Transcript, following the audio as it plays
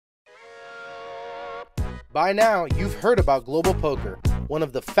By now, you've heard about Global Poker, one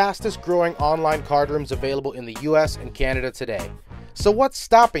of the fastest growing online card rooms available in the US and Canada today. So what's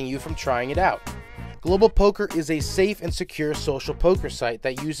stopping you from trying it out? Global Poker is a safe and secure social poker site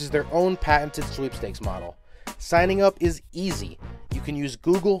that uses their own patented sweepstakes model. Signing up is easy. You can use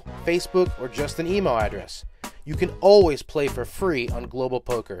Google, Facebook, or just an email address. You can always play for free on Global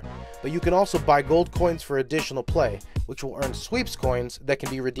Poker, but you can also buy gold coins for additional play, which will earn sweeps coins that can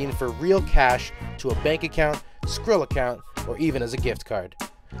be redeemed for real cash to a bank account, Skrill account, or even as a gift card.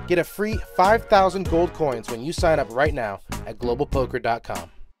 Get a free 5,000 gold coins when you sign up right now at globalpoker.com.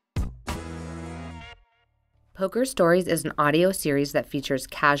 Poker Stories is an audio series that features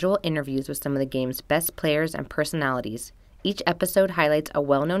casual interviews with some of the game's best players and personalities. Each episode highlights a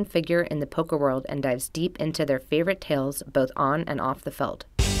well-known figure in the poker world and dives deep into their favorite tales, both on and off the feld.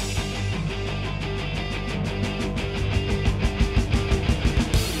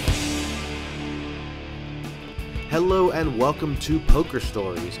 Hello and welcome to Poker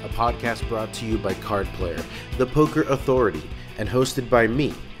Stories, a podcast brought to you by Card Player, the poker authority, and hosted by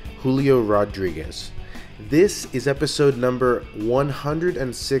me, Julio Rodriguez. This is episode number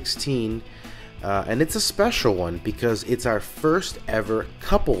 116, and it's a special one because it's our first ever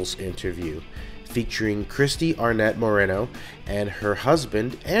couples interview featuring Kristy Arnett Moreno and her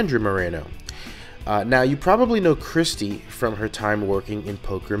husband, Andrew Moreno. Now, you probably know Kristy from her time working in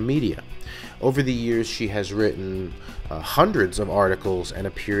poker media. Over the years, she has written hundreds of articles and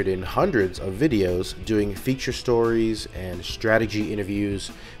appeared in hundreds of videos doing feature stories and strategy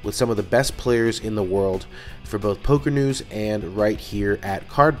interviews with some of the best players in the world for both PokerNews and right here at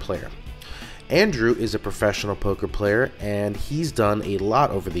Card Player. Andrew is a professional poker player, and he's done a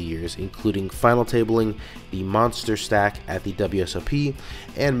lot over the years, including final tabling the monster stack at the WSOP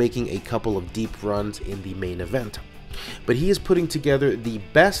and making a couple of deep runs in the main event. But he is putting together the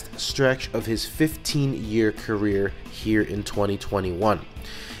best stretch of his 15-year career here in 2021.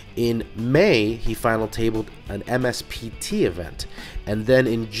 In May, he final tabled an MSPT event, and then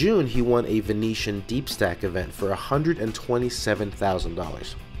in June, he won a Venetian Deep Stack event for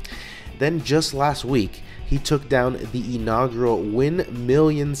 $127,000. Then just last week, he took down the inaugural Wynn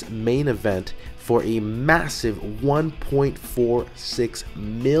Millions main event for a massive $1.46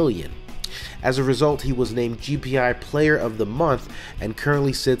 million. As a result, he was named GPI Player of the Month and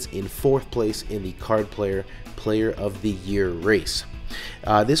currently sits in 4th place in the Card Player Player of the Year race.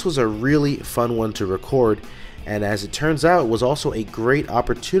 This was a really fun one to record, and as it turns out, it was also a great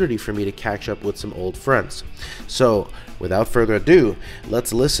opportunity for me to catch up with some old friends. So, without further ado,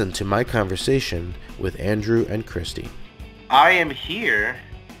 let's listen to my conversation with Andrew and Kristy. I am here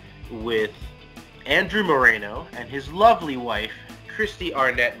with Andrew Moreno and his lovely wife, Kristy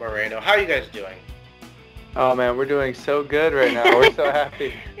Arnett Moreno. How are you guys doing? Oh man, we're doing so good right now. We're so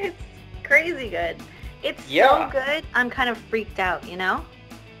happy. It's crazy good. It's so good, I'm kind of freaked out, you know?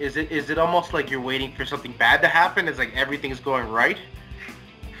 Is it almost like you're waiting for something bad to happen? It's like everything's going right?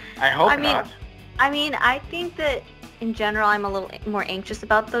 I hope not. I think that in general I'm a little more anxious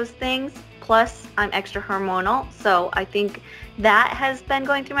about those things. Plus, I'm extra hormonal, so I think that has been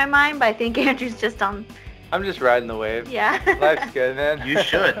going through my mind, but I think Andrew's just on... I'm just riding the wave. Yeah. Life's good, man. You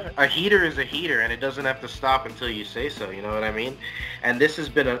should. A heater is a heater, and it doesn't have to stop until you say so, you know what I mean? And this has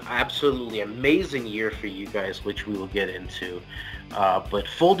been an absolutely amazing year for you guys, which we will get into. But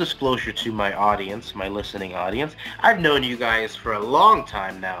full disclosure to my audience, my listening audience, I've known you guys for a long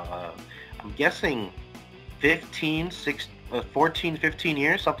time now. I'm guessing 15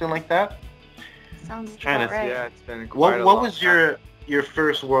 years, something like that? Sounds about right. Yeah, it's been quite a long What was time. your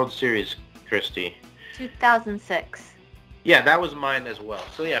first World Series, Kristy? 2006. Yeah, that was mine as well.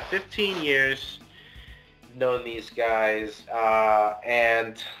 So yeah, 15 years known these guys,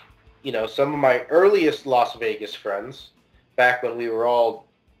 and you know, some of my earliest Las Vegas friends, back when we were all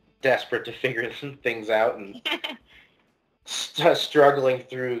desperate to figure things out and struggling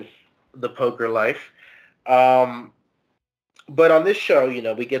through the poker life. But on this show, you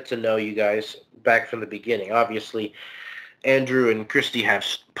know, we get to know you guys back from the beginning. Obviously, Andrew and Kristy have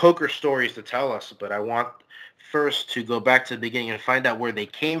poker stories to tell us, but I want first to go back to the beginning and find out where they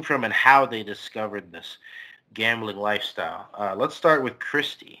came from and how they discovered this gambling lifestyle. Let's start with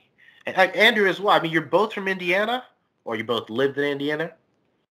Kristy. And Andrew as well. I mean, you're both from Indiana, or you both lived in Indiana?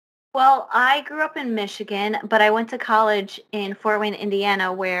 Well, I grew up in Michigan, but I went to college in Fort Wayne,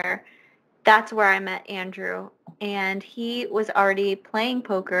 Indiana, that's where I met Andrew. And he was already playing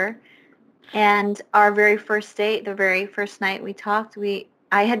poker. And our very first date, the very first night we talked,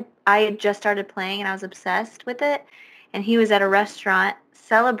 I had just started playing and I was obsessed with it. And he was at a restaurant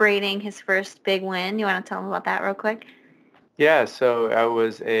celebrating his first big win. You want to tell him about that real quick? Yeah, so I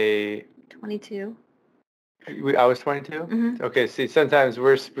was a 22. I was 22? Mm-hmm. Okay, see, sometimes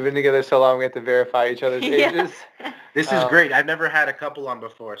we've been together so long we have to verify each other's ages. This is great. I've never had a couple on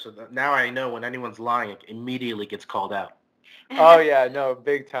before, so now I know when anyone's lying, it immediately gets called out. Oh, yeah, no,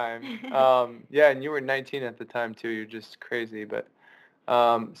 big time. Yeah, and you were 19 at the time, too. You're just crazy. But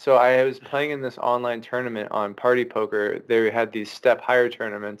so I was playing in this online tournament on Party Poker. They had these step higher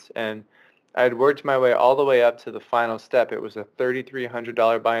tournaments, and I had worked my way all the way up to the final step. It was a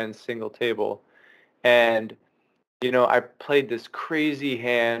 $3,300 buy-in single table. And, I played this crazy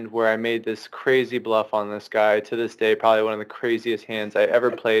hand where I made this crazy bluff on this guy. To this day, probably one of the craziest hands I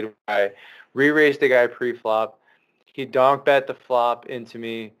ever played. I re-raised the guy pre-flop. He donk bet the flop into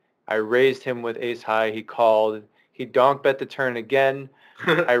me. I raised him with ace high. He called. He donk bet the turn again.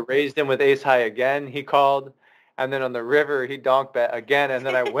 I raised him with ace high again. He called. And then on the river, he donk bet again. And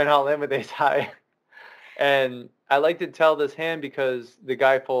then I went all in with ace high. And I like to tell this hand because the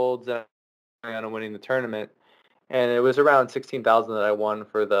guy folds and I'm winning the tournament. And it was around 16,000 that I won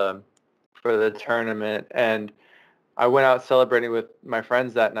for the tournament. And I went out celebrating with my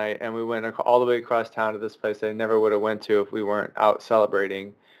friends that night, and we went all the way across town to this place I never would have went to if we weren't out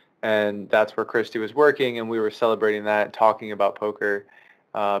celebrating. And that's where Kristy was working, and we were celebrating that, talking about poker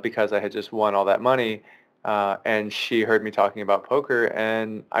because I had just won all that money. And she heard me talking about poker,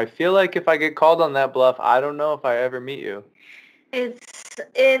 and I feel like if I get called on that bluff, I don't know if I ever meet you.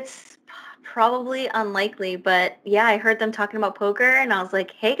 It's probably unlikely, but yeah, I heard them talking about poker, and I was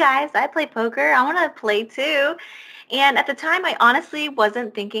like, hey guys, I play poker. I want to play too. And at the time, I honestly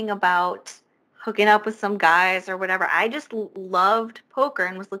wasn't thinking about hooking up with some guys or whatever. I just loved poker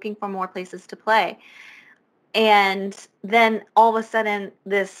and was looking for more places to play. And then all of a sudden,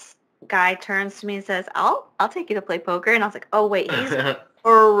 this guy turns to me and says, I'll take you to play poker. And I was like, oh, wait, he's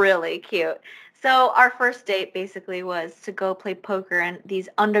really cute. So our first date basically was to go play poker in these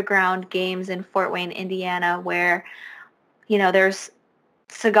underground games in Fort Wayne, Indiana, where, there's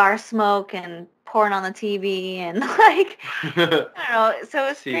cigar smoke and porn on the TV and like, I don't know. So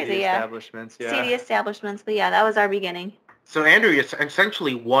it's crazy, yeah. Establishments, yeah. CD establishments, but yeah, that was our beginning. So Andrew, you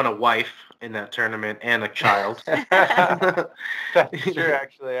essentially won a wife in that tournament and a child. That's true,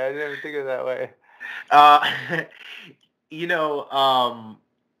 actually. I didn't think of it that way. I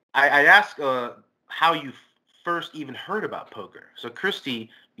asked how you first even heard about poker. So Kristy,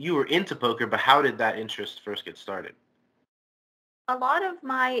 you were into poker, but how did that interest first get started? A lot of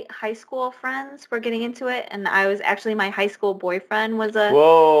my high school friends were getting into it, and my high school boyfriend was a...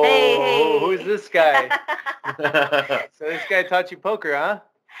 Whoa, hey. Who's this guy? So this guy taught you poker, huh?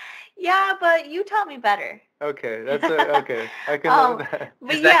 Yeah, but you taught me better. Okay, okay. I can live with that.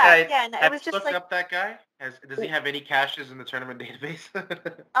 But Is yeah, that guy, and it was just like... up that guy? Does he have any caches in the tournament database?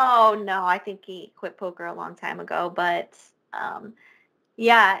 Oh, no, I think he quit poker a long time ago, but...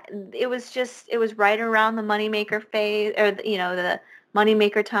 yeah, it was right around the moneymaker phase, or the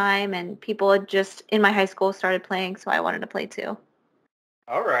moneymaker time, and people had just in my high school started playing, so I wanted to play too.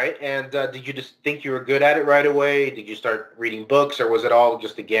 All right, and did you just think you were good at it right away? Did you start reading books, or was it all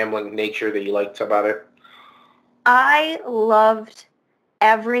just the gambling nature that you liked about it? I loved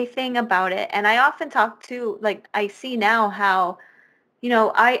everything about it, and I often talk to, like, I see now how,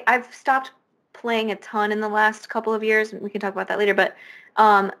 I've stopped playing a ton in the last couple of years, and we can talk about that later, but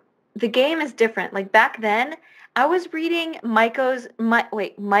the game is different. Like back then, I was reading Mike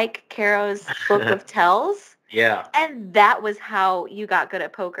Caro's Book of Tells. Yeah. And that was how you got good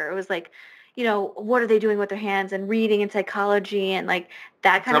at poker. It was like, what are they doing with their hands and reading and psychology and like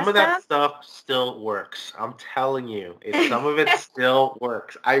that kind of stuff. Some of that stuff still works. I'm telling you. Some of it still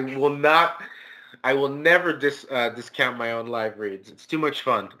works. I will never discount my own live reads. It's too much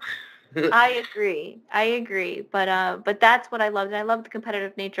fun. I agree. But that's what I loved. I loved the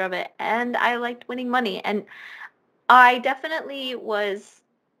competitive nature of it, and I liked winning money. And I definitely was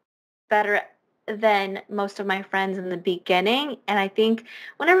better than most of my friends in the beginning. And I think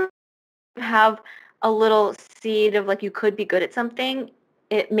whenever you have a little seed of like you could be good at something,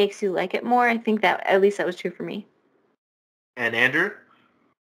 it makes you like it more. I think that at least that was true for me. And Andrew?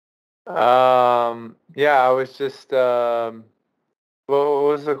 Yeah, I was just what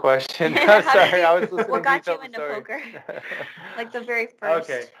was the question? Sorry, I was listening. What got you into poker? Like the very first.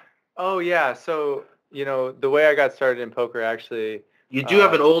 Okay. Oh yeah. So the way I got started in poker, actually. You do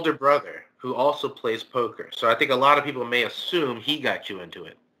have an older brother who also plays poker, so I think a lot of people may assume he got you into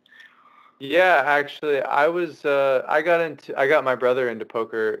it. Yeah, actually, I got my brother into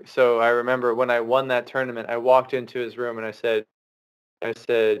poker. So I remember when I won that tournament, I walked into his room and I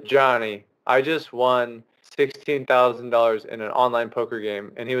said, Johnny, I just won $16,000 in an online poker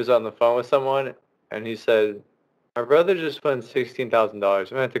game. And he was on the phone with someone and he said, My brother just won $16,000. I'm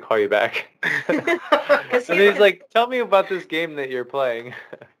gonna have to call you back. Because And he's like, "Tell me about this game that you're playing."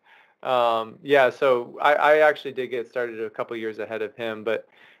 Yeah, so I actually did get started a couple years ahead of him. But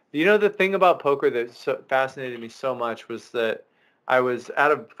the thing about poker that fascinated me so much was that I was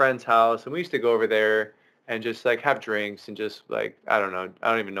at a friend's house and we used to go over there and just like have drinks and just like, I don't know,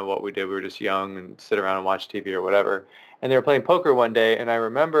 I don't even know what we did. We were just young and sit around and watch TV or whatever. And they were playing poker one day, and I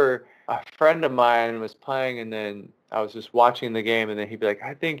remember a friend of mine was playing, and then I was just watching the game, and then he'd be like,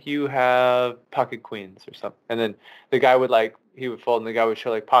 "I think you have pocket queens or something." And then the guy would he would fold, and the guy would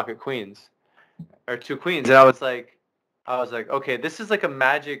show like pocket queens or two queens, and I was like, okay, this is like a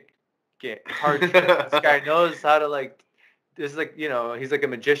magic card trick. This guy knows how to this is like, he's like a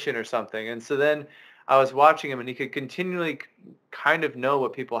magician or something. And so then I was watching him, and he could continually kind of know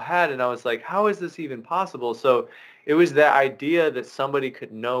what people had, and I was like, how is this even possible? So it was that idea that somebody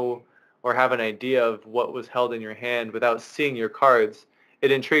could know or have an idea of what was held in your hand without seeing your cards. It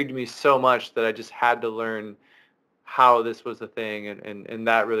intrigued me so much that I just had to learn how this was a thing, and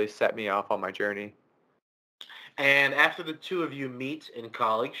that really set me off on my journey. And after the two of you meet in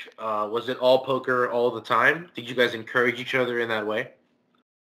college, was it all poker all the time? Did you guys encourage each other in that way?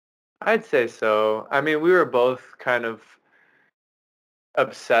 I'd say so. I mean, we were both kind of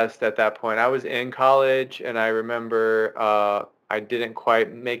obsessed at that point. I was in college, and I remember I didn't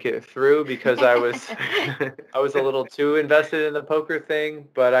quite make it through because I was I was a little too invested in the poker thing.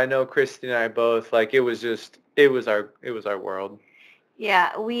 But I know Kristy and I both, like, it was our world.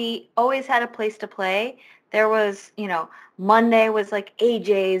 Yeah, we always had a place to play. There was, Monday was like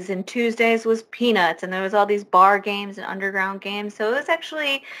AJ's and Tuesdays was Peanuts, and there was all these bar games and underground games. So it was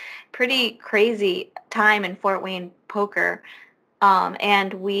actually pretty crazy time in Fort Wayne poker. And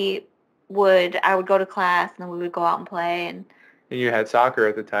I would go to class, and then we would go out and play. And you had soccer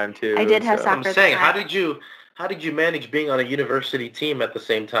at the time too. I did have soccer. I'm saying, how did you manage being on a university team at the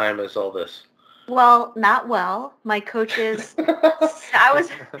same time as all this? Well, not well. My coaches,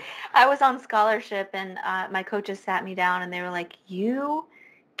 I was on scholarship, and my coaches sat me down, and they were like, "You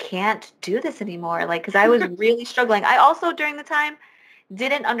can't do this anymore." Like, because I was really struggling. I also, during the time,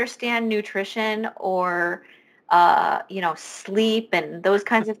 didn't understand nutrition or sleep and those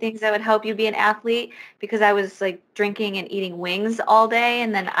kinds of things that would help you be an athlete, because I was like drinking and eating wings all day,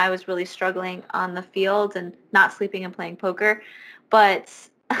 and then I was really struggling on the field and not sleeping and playing poker. But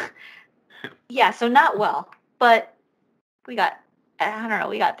yeah, so not well, but we got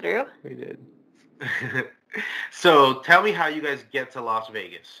through. We did. So tell me how you guys get to Las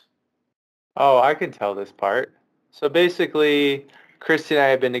Vegas. Oh, I can tell this part. So basically, Kristy and I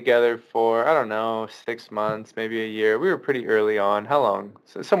had been together for, I don't know, 6 months, maybe a year. We were pretty early on. How long?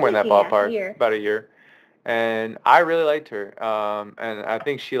 So somewhere in that ballpark. About a year. And I really liked her. And I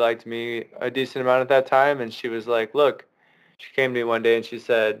think she liked me a decent amount at that time. And she was like, look, she came to me one day and she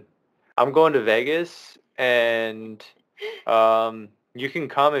said, I'm going to Vegas, and you can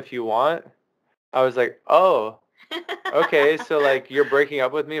come if you want. I was like, oh, okay. So like, you're breaking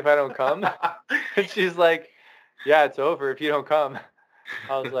up with me if I don't come? And she's like, yeah, it's over if you don't come.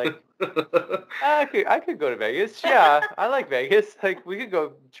 I was like, I could go to Vegas. Yeah, I like Vegas. Like, we could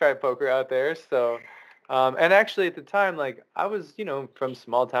go try poker out there. So, and actually at the time, like, I was, from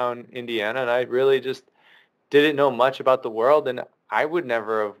small town Indiana, and I really just didn't know much about the world, and I would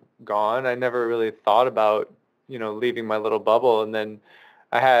never have gone. I never really thought about, leaving my little bubble. And then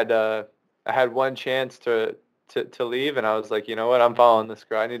I had one chance to leave, and I was like, you know what? I'm following this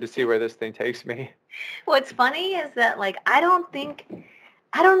girl. I need to see where this thing takes me. What's funny is that, like, I don't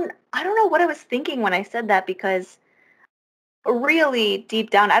know what I was thinking when I said that, because really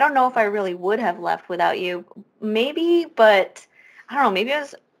deep down, I don't know if I really would have left without you. Maybe, but I don't know. Maybe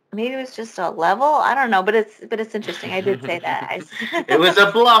it was just a level. I don't know, but it's interesting. I did say that. It was a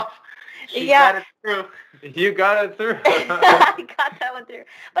bluff. She got it through. You got it through. I got that one through.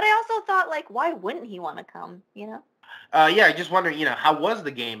 But I also thought, like, why wouldn't he want to come? Yeah, I just wondering, how was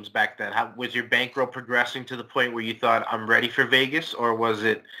the games back then? How was your bankroll progressing to the point where you thought, I'm ready for Vegas, or was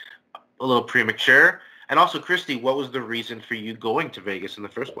it a little premature? And also, Kristy, what was the reason for you going to Vegas in the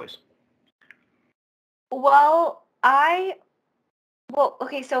first place? Well,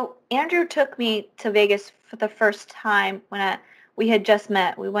 okay, so Andrew took me to Vegas for the first time when we had just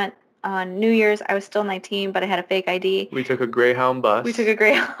met. We went on New Year's. I was still 19, but I had a fake ID. We took a Greyhound bus.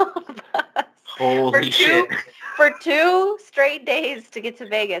 Holy shit. For 2 straight days to get to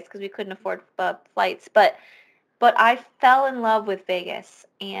Vegas, because we couldn't afford flights. But I fell in love with Vegas,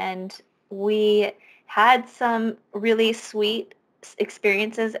 and we had some really sweet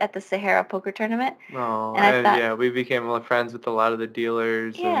experiences at the Sahara poker tournament. Oh, and I thought, we became friends with a lot of the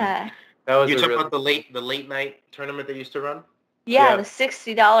dealers. Yeah. And That was You a talking really about the late night tournament they used to run? Yeah, Yeah. the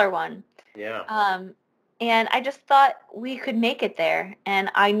 $60 one. Yeah. And I just thought we could make it there.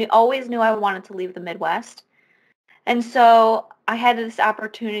 And I always knew I wanted to leave the Midwest. And so I had this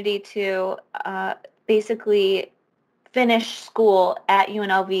opportunity to basically finish school at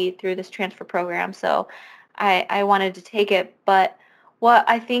UNLV through this transfer program. So I wanted to take it. But what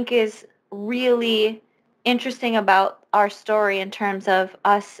I think is really interesting about our story in terms of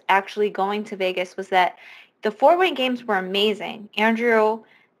us actually going to Vegas was that the 4-Win games were amazing. Andrew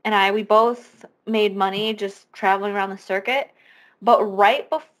and I, we both made money just traveling around the circuit. But right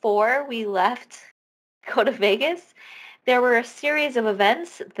before we left to go to Vegas, there were a series of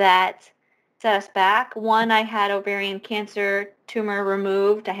events that set us back. One, I had ovarian cancer tumor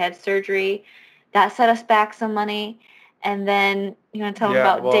removed. I had surgery. That set us back some money. And then you want to tell them Yeah,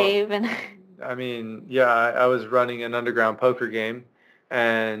 about well, Dave and I mean, yeah, I was running an underground poker game,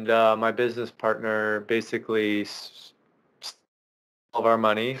 and my business partner basically all of our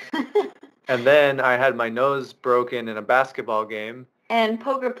money. And then I had my nose broken in a basketball game. and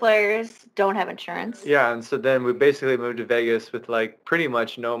poker players don't have insurance. Yeah, and so then we basically moved to Vegas with like pretty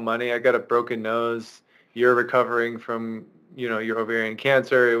much no money. I got a broken nose. You're recovering from, your ovarian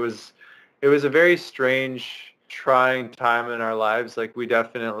cancer. It was a very strange, trying time in our lives. Like we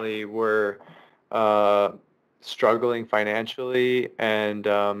definitely were struggling financially, and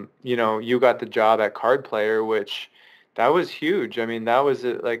you got the job at Card Player, which that was huge. I mean, that was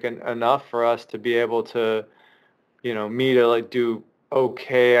like enough for us to be able to, me to like do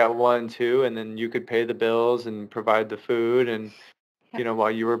okay at 1, 2, and then you could pay the bills and provide the food, and while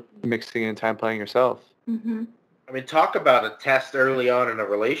you were mixing in time playing yourself. Mm-hmm. I mean, talk about a test early on in a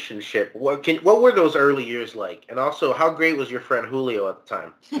relationship. What were those early years like? And also, how great was your friend Julio at the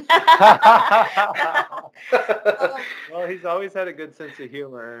time? Well, he's always had a good sense of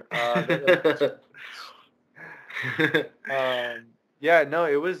humor. Yeah, no,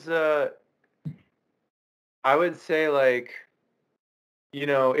 it was. I would say like,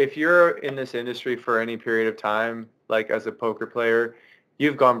 if you're in this industry for any period of time, like as a poker player,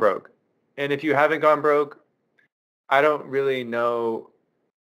 you've gone broke. And if you haven't gone broke, I don't really know,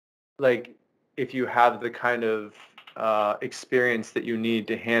 like, if you have the kind of experience that you need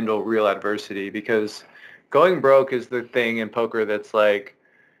to handle real adversity, because going broke is the thing in poker that's like,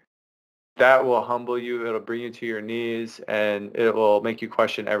 that will humble you. It'll bring you to your knees, and it will make you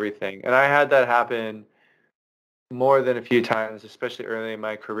question everything. And I had that happen more than a few times, especially early in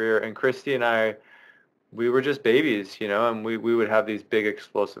my career. And Kristy and I, we were just babies, and we would have these big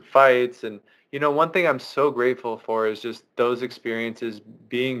explosive fights. And, one thing I'm so grateful for is just those experiences,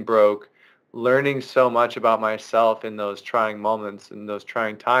 being broke, learning so much about myself in those trying moments and those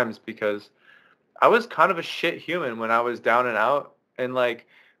trying times, because I was kind of a shit human when I was down and out. And like,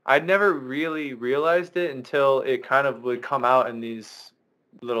 I'd never really realized it until it kind of would come out in these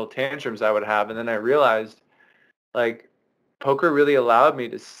little tantrums I would have. And then I realized, like, poker really allowed me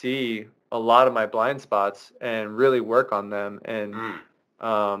to see a lot of my blind spots and really work on them. And,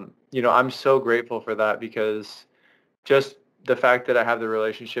 I'm so grateful for that, because just the fact that I have the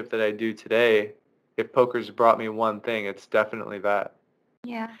relationship that I do today, if poker's brought me one thing, it's definitely that.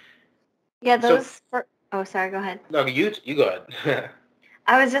 Yeah. Yeah, those oh, sorry, go ahead. No, you go ahead.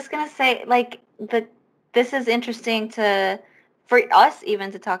 I was just going to say, like, this is interesting for us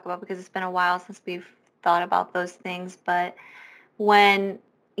even to talk about, because it's been a while since we've thought about those things. But when,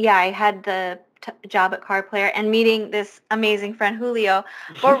 I had the job at Card Player and meeting this amazing friend Julio,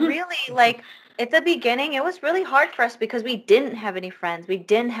 but really, like, at the beginning, it was really hard for us because we didn't have any friends. We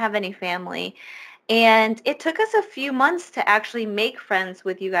didn't have any family. And it took us a few months to actually make friends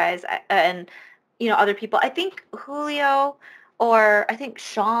with you guys and, other people. I think Julio, or I think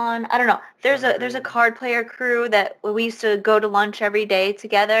Sean, I don't know. There's a Card Player crew that we used to go to lunch every day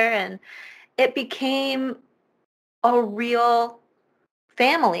together, and it became a real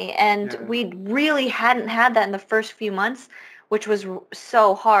family. And we really hadn't had that in the first few months, which was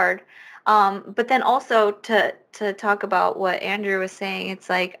so hard. But then also to talk about what Andrew was saying, it's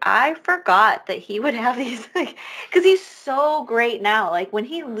like, I forgot that he would have these, like, because he's so great now. Like, when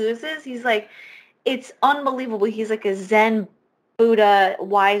he loses, he's like, it's unbelievable. He's like a Zen Buddha,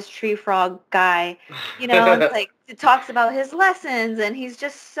 wise tree frog guy, it's like, it talks about his lessons, and he's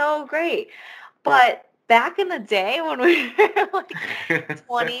just so great. But back in the day when we were like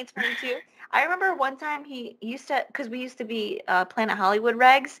 20, 22, I remember one time he used to, because we used to be Planet Hollywood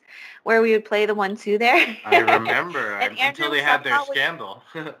regs, where we would play the 1-2 there. I remember And until they had their scandal.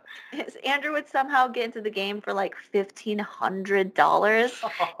 Andrew would somehow get into the game for like $1,500,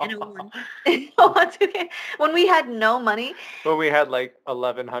 and when we had no money. When we had like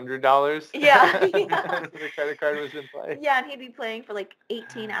 $1,100. Yeah. The credit card was in play. Yeah, and he'd be playing for like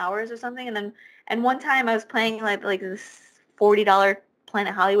 18 hours or something, and one time I was playing like this $40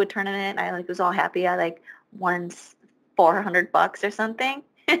 Planet Hollywood tournament. I like was all happy. I like won $400 or something.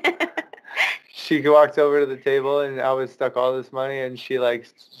 She walked over to the table and I was stuck all this money, and she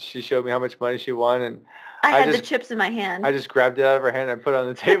showed me how much money she won, and I had the chips in my hand. I just grabbed it out of her hand and I put it on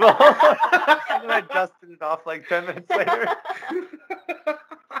the table. And then I dusted it off like 10 minutes later.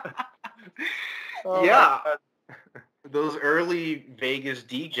 Yeah. Those early Vegas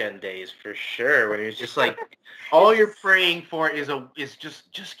D-Gen days for sure, when it was just like all you're praying for is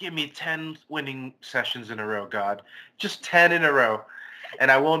just give me 10 winning sessions in a row, God. Just 10 in a row.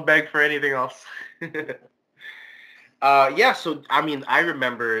 And I won't beg for anything else. Yeah, so I mean, I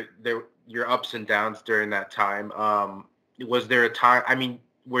remember your ups and downs during that time. Was there a time, I mean,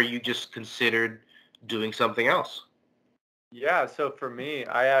 where you just considered doing something else? Yeah, so for me,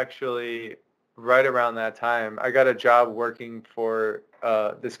 I actually, right around that time, I got a job working for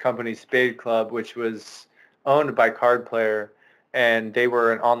this company, Spade Club, which was owned by Card Player, and they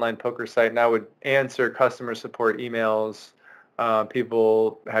were an online poker site, and I would answer customer support emails.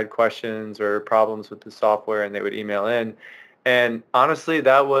 People had questions or problems with the software, and they would email in. And honestly,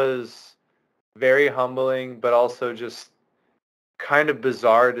 that was very humbling, but also just kind of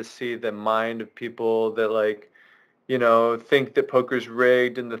bizarre to see the mind of people that, like, you know, think that poker's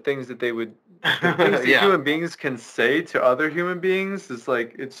rigged, and the things that the things that human beings can say to other human beings is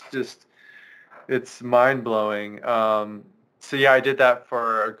like, it's mind blowing. So yeah, I did that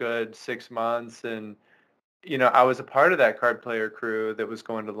for a good 6 months, and you know, I was a part of that Card Player crew that was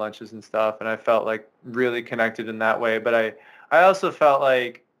going to lunches and stuff, and I felt like really connected in that way. But I also felt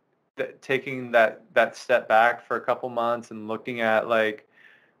like taking that step back for a couple months and looking at, like,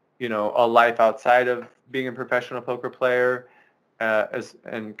 you know, a life outside of being a professional poker player,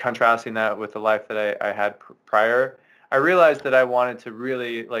 and contrasting that with the life that I had prior, I realized that I wanted to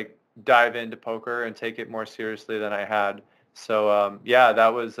really like dive into poker and take it more seriously than I had. So yeah,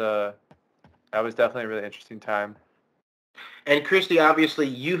 that was definitely a really interesting time. And Kristy, obviously,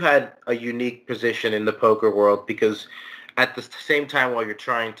 you had a unique position in the poker world because at the same time while you're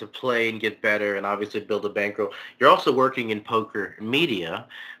trying to play and get better and obviously build a bankroll, you're also working in poker media,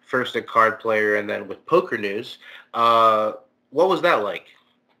 first at Card Player and then with PokerNews. What was that like?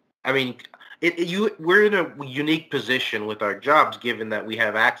 I mean, we're in a unique position with our jobs given that we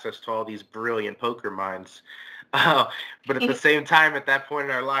have access to all these brilliant poker minds. But at the same time, at that point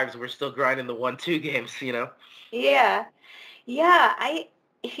in our lives, we're still grinding the 1-2 games, you know? Yeah.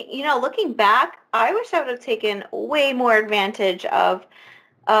 You know, looking back, I wish I would have taken way more advantage of,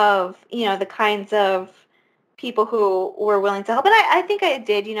 you know, the kinds of people who were willing to help. And I think I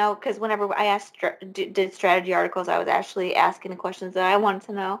did, you know, because whenever I did strategy articles, I was actually asking the questions that I wanted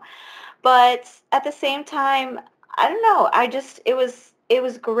to know. But at the same time, I don't know. It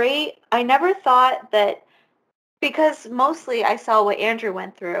was great. I never thought that, because mostly I saw what Andrew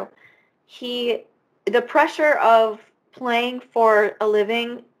went through. The pressure of playing for a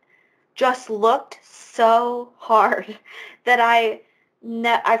living just looked so hard that I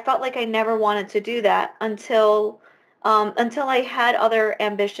felt like I never wanted to do that until I had other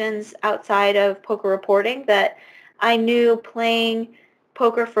ambitions outside of poker reporting, that I knew playing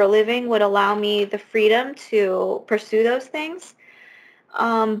poker for a living would allow me the freedom to pursue those things.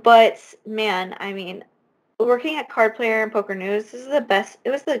 But man, I mean, working at Card Player and PokerNews, this is the best. It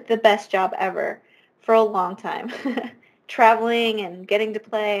was the best job ever for a long time. Traveling and getting to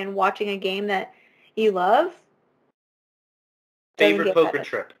play and watching a game that you love. Favorite poker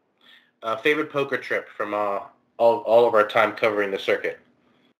trip? Favorite poker trip from all of our time covering the circuit?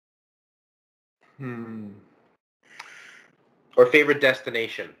 Or favorite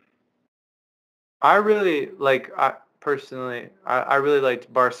destination? Personally, I really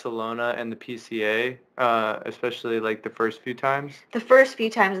liked Barcelona and the PCA, especially like the first few times. The first few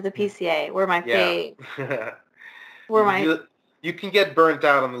times of the PCA were my favorite. You can get burnt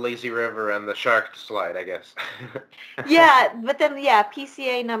out on the lazy river and the shark slide, I guess. Yeah, but then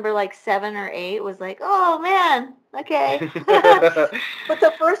PCA number like 7 or 8 was like, oh man, okay. But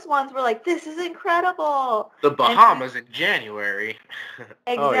the first ones were like, this is incredible. The Bahamas in January.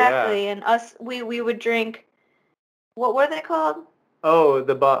 Exactly, oh, yeah. And we would drink. What were they called? Oh,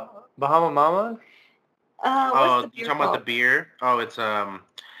 the Bahama Mama? You're talking about the beer? Oh, it's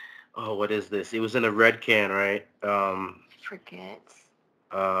Oh, what is this? It was in a red can, right? Forget.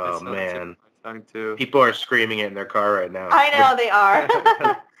 Oh That sounds man, tongue too. people are screaming it in their car right now. I know they are.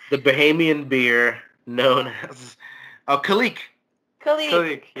 The Bahamian beer known as Kalik.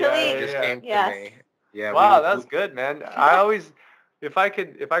 Kalik, Kalik. Just yeah. came to Yes. me. Yeah, Wow, that's good, man. I always, if I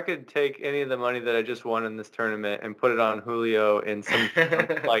could take any of the money that I just won in this tournament and put it on Julio in some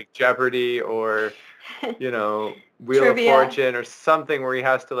like Jeopardy or, Wheel of Trivia. Fortune or something where he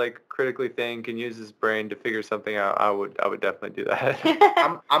has to like critically think and use his brain to figure something out, I would definitely do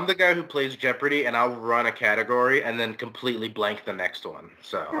that. I'm the guy who plays Jeopardy, and I'll run a category and then completely blank the next one.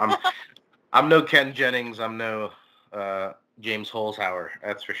 So I'm no Ken Jennings. I'm no James Holzhauer.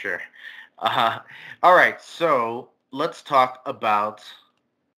 That's for sure. All right, so let's talk about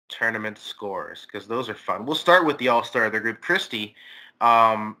tournament scores because those are fun. We'll start with the all-star of the group. Kristy,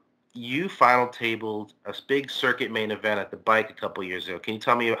 you final tabled a big circuit main event at the Bike a couple years ago. Can you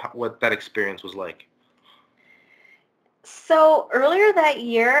tell me what that experience was like? So earlier that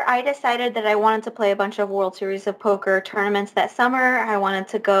year, I decided that I wanted to play a bunch of World Series of Poker tournaments that summer. I wanted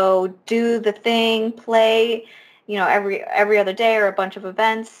to go do the thing, play, every other day or a bunch of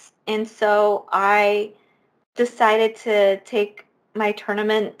events. And so I decided to take my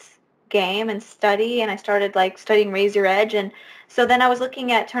tournament game and study, and I started like studying Raise Your Edge. And so then I was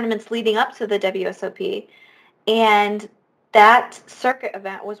looking at tournaments leading up to the WSOP, and that circuit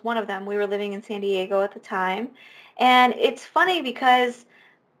event was one of them. We were living in San Diego at the time. And it's funny because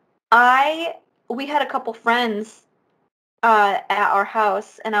we had a couple friends at our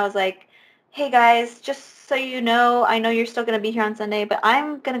house, and I was like, hey guys, just so you know, I know you're still going to be here on Sunday, but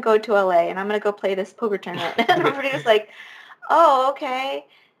I'm going to go to LA and I'm going to go play this poker tournament. And everybody was like, oh, okay.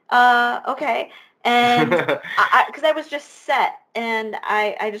 Okay. And because I was just set and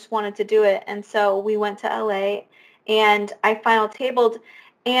I just wanted to do it. And so we went to LA and I final tabled,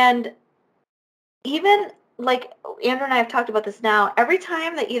 and even like Andrew and I have talked about this now, every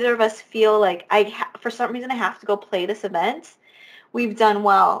time that either of us feel like for some reason I have to go play this event, we've done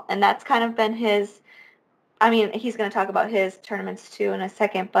well. And that's kind of been he's going to talk about his tournaments too in a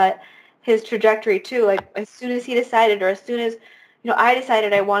second, but his trajectory too, like as soon as he decided, or as soon as, I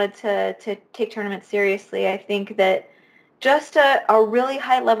decided I wanted to take tournaments seriously, I think that just a really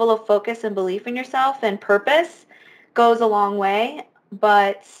high level of focus and belief in yourself and purpose goes a long way.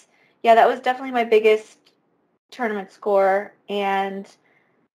 But yeah, that was definitely my biggest tournament score, and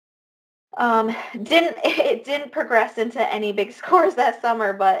it didn't progress into any big scores that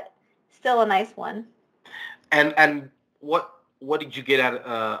summer, but still a nice one. And what did you get at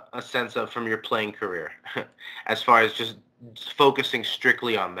a sense of from your playing career, as far as just focusing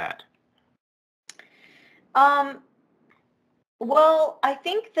strictly on that? Well, I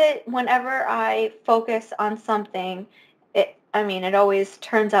think that whenever I focus on something, it always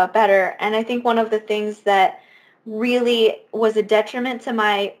turns out better. And I think one of the things that really was a detriment to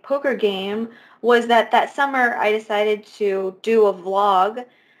my poker game was that summer I decided to do a vlog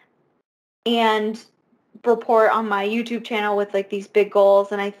and report on my YouTube channel with like these big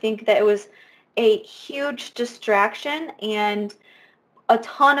goals. And I think that it was a huge distraction and a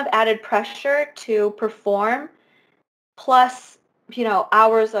ton of added pressure to perform, plus,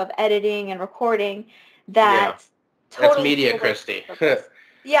 hours of editing and recording that totally... That's media, Kristy.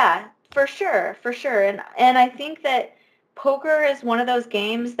 Yeah, for sure. And I think that poker is one of those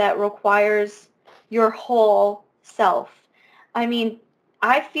games that requires your whole self.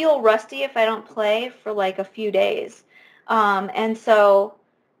 I feel rusty if I don't play for like a few days. And so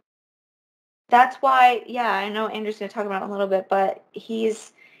that's why, I know Andrew's going to talk about it a little bit, but even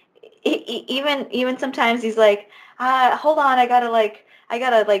sometimes he's like, hold on, I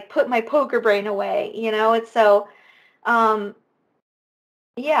gotta put my poker brain away, It's so,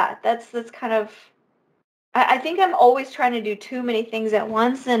 that's kind of, I think I'm always trying to do too many things at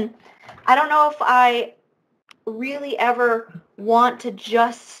once, and I don't know if I really ever want to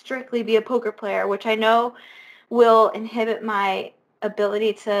just strictly be a poker player, which I know will inhibit my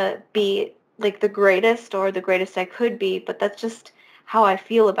ability to be like the greatest or the greatest I could be, but that's just how I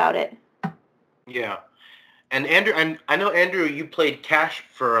feel about it. Yeah. And Andrew, I know, Andrew, you played cash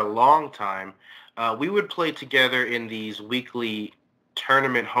for a long time. We would play together in these weekly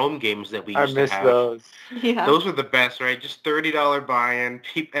tournament home games that we used to have. I miss those. Yeah. Those were the best, right? Just $30 buy-in,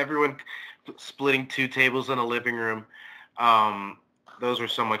 everyone splitting 2 tables in a living room. Those were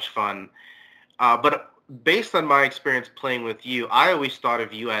so much fun. But based on my experience playing with you, I always thought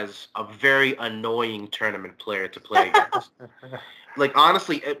of you as a very annoying tournament player to play against. Like,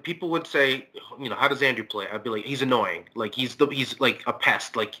 honestly, people would say, how does Andrew play? I'd be like, he's annoying. Like, he's like a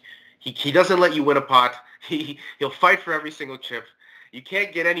pest. Like, he doesn't let you win a pot. He'll fight for every single chip. You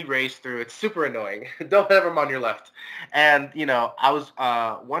can't get any raise through. It's super annoying. Don't have them on your left. And, I was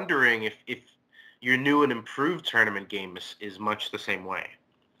wondering if your new and improved tournament game is much the same way.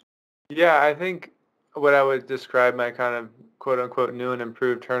 Yeah, I think what I would describe my kind of quote-unquote new and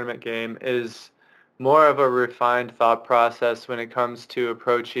improved tournament game is more of a refined thought process when it comes to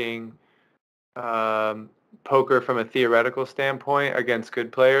approaching poker from a theoretical standpoint against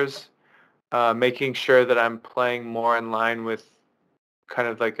good players, making sure that I'm playing more in line with kind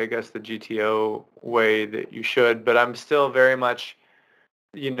of like, I guess, the GTO way that you should, but I'm still very much,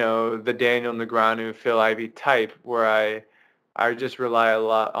 the Daniel Negreanu, Phil Ivey type where I just rely a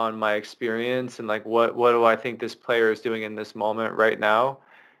lot on my experience and like what do I think this player is doing in this moment right now,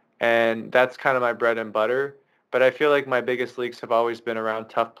 and that's kind of my bread and butter. But I feel like my biggest leaks have always been around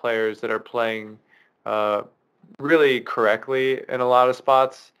tough players that are playing really correctly in a lot of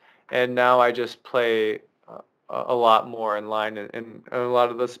spots, and now I just play a lot more in line in a lot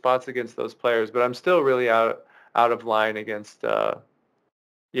of the spots against those players. But I'm still really out of line against. I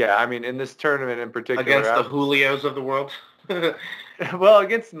mean, in this tournament in particular, against the Julios of the world. Well,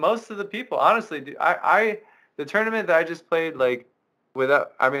 against most of the people, honestly, the tournament that I just played, like,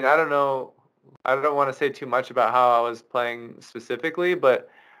 without, I mean, I don't know, I don't want to say too much about how I was playing specifically, but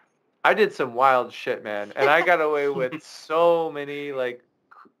I did some wild shit, man, and I got away with so many like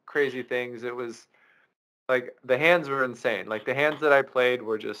crazy things. It was like the hands were insane. Like the hands that I played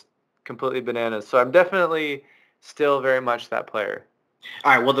were just completely bananas. So I'm definitely still very much that player.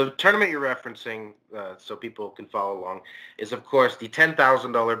 All right. Well, the tournament you're referencing, so people can follow along, is of course the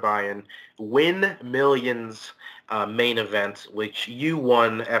 $10,000 buy-in Wynn Millions main event, which you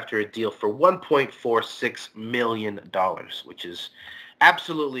won after a deal for $1.46 million, which is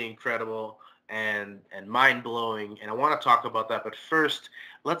absolutely incredible and mind-blowing. And I want to talk about that. But first,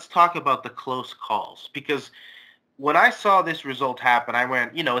 let's talk about the close calls, because when I saw this result happen, I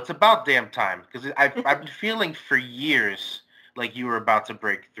went, it's about damn time, because I've been feeling for years like you were about to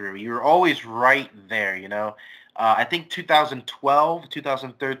break through. You were always right there, I think 2012,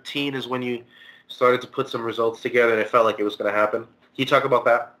 2013 is when you started to put some results together, and it felt like it was going to happen. Can you talk about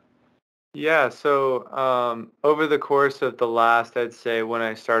that? Yeah, so over the course of the last, I'd say when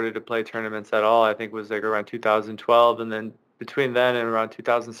I started to play tournaments at all, I think it was like around 2012, and then between then and around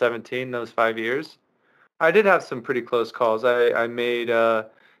 2017, those 5 years, I did have some pretty close calls. I made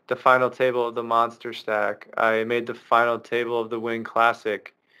the final table of the Monster Stack. I made the final table of the Wynn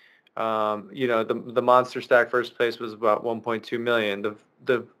Classic. The Monster Stack first place was about 1.2 million.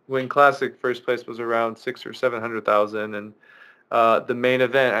 The Wynn Classic first place was around 600,000 or 700,000, and the main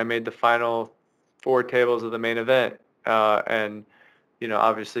event, I made the final 4 tables of the main event, and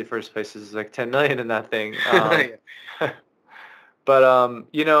obviously first place is like 10 million in that thing. But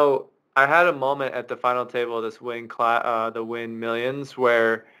I had a moment at the final table of this the Wynn Millions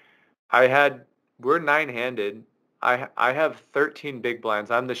where we're 9-handed. I have 13 big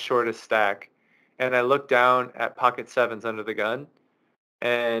blinds. I'm the shortest stack, and I look down at pocket sevens under the gun.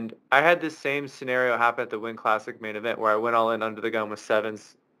 And I had this same scenario happen at the Wynn Classic main event where I went all in under the gun with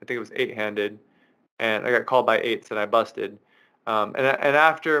sevens. I think it was 8-handed, and I got called by 8s and I busted. And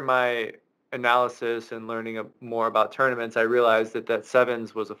after my analysis and learning more about tournaments, I realized that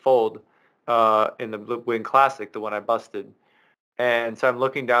sevens was a fold in the Wynn Classic, the one I busted. And so I'm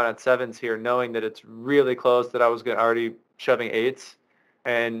looking down at sevens here, knowing that it's really close, that I was already shoving 8s,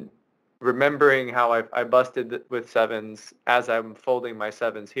 and remembering how I busted with sevens as I'm folding my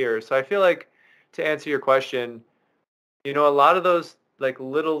sevens here. So I feel like, to answer your question, a lot of those like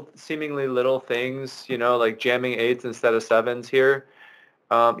seemingly little things, like jamming 8s instead of sevens here,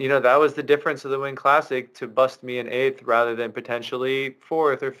 that was the difference of the Wynn Classic to bust me an 8th rather than potentially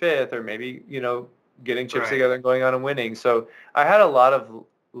 4th or 5th, or maybe, getting chips together and going on and winning. So I had a lot of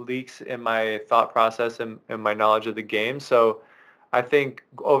leaks in my thought process and my knowledge of the game. So I think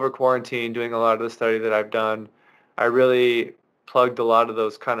over quarantine, doing a lot of the study that I've done, I really plugged a lot of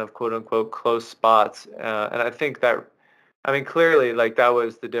those kind of quote unquote close spots. And I think that, clearly, like that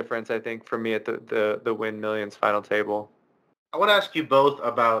was the difference, I think, for me at the Wynn Millions final table. I want to ask you both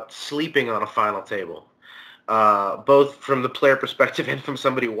about sleeping on a final table, both from the player perspective and from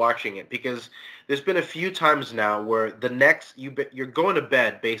somebody watching it, because there's been a few times now where you're going to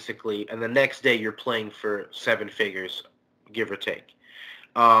bed basically, and the next day you're playing for 7 figures, give or take.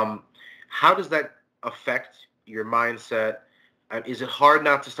 How does that affect your mindset? Is it hard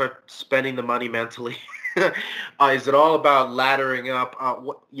not to start spending the money mentally? Is it all about laddering up?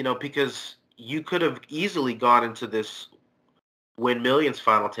 Because you could have easily gone into this Wynn Millions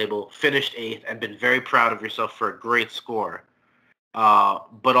final table, finished 8th, and been very proud of yourself for a great score.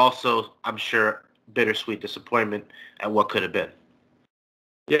 But also, I'm sure, bittersweet disappointment at what could have been.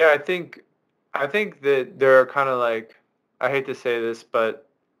 Yeah, I think that there are kind of like, I hate to say this, but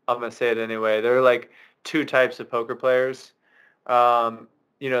I'm gonna say it anyway. There are like two types of poker players. Um,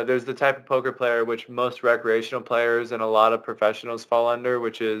 there's the type of poker player which most recreational players and a lot of professionals fall under,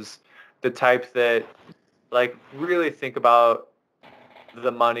 which is the type that like really think about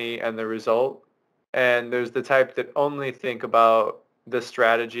the money and the result. And there's the type that only think about the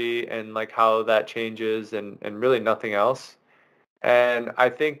strategy and like how that changes and really nothing else. And I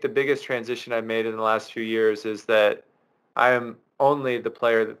think the biggest transition I've made in the last few years is that I am only the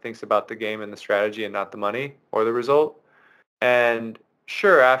player that thinks about the game and the strategy and not the money or the result. And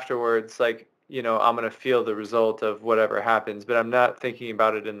sure, afterwards, like, I'm going to feel the result of whatever happens, but I'm not thinking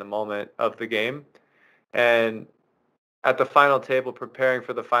about it in the moment of the game. And at the final table, preparing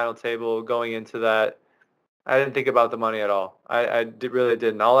for the final table, going into that, I didn't think about the money at all. Really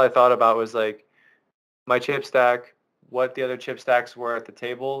didn't. All I thought about was like my chip stack, what the other chip stacks were at the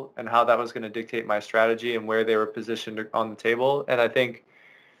table, and how that was going to dictate my strategy and where they were positioned on the table. And I think,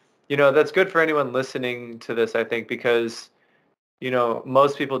 that's good for anyone listening to this, I think, because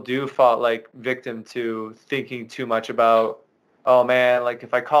most people do fall like victim to thinking too much about, oh man, like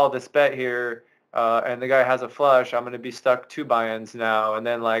if I call this bet here and the guy has a flush, I'm going to be stuck two buy-ins now. And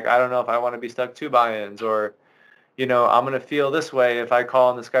then like, I don't know if I want to be stuck two buy-ins or, I'm going to feel this way if I call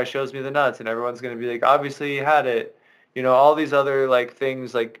and this guy shows me the nuts and everyone's going to be like, obviously you had it. All these other like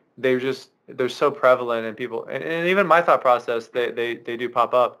things, like they're so prevalent in people. And even my thought process, they do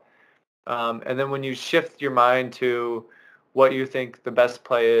pop up. And then when you shift your mind to what you think the best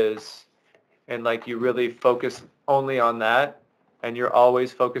play is, and like you really focus only on that, and you're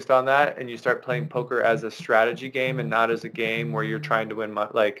always focused on that, and you start playing poker as a strategy game and not as a game where you're trying to win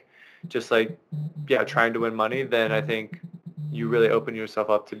like just like yeah, trying to win money, then I think you really open yourself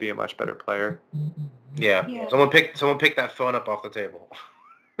up to be a much better player. Yeah. Yeah. Someone pick that phone up off the table.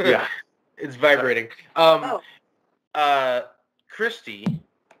 Yeah. It's vibrating. Oh. Kristy,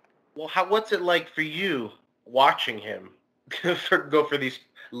 well, what's it like for you watching him go for these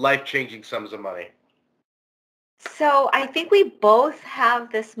life-changing sums of money? So I think we both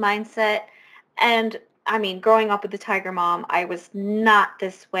have this mindset. And I mean, growing up with the Tiger Mom, I was not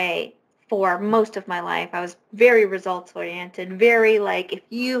this way for most of my life. I was very results oriented, very like if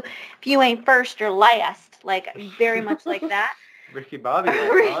you ain't first, you're last, like very much like that. Ricky Bobby,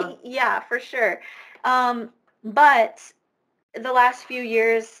 huh? Yeah, for sure. But the last few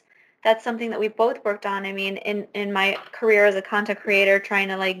years, that's something that we've both worked on. I mean, in my career as a content creator, trying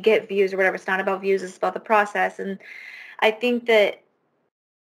to like get views or whatever, it's not about views, it's about the process. And I think that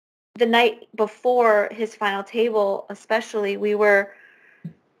the night before his final table, especially, we were,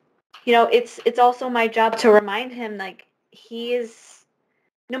 it's also my job to remind him like he is,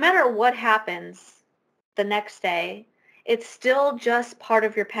 no matter what happens the next day, it's still just part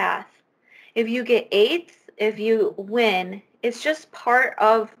of your path. If you get eighth, if you win, it's just part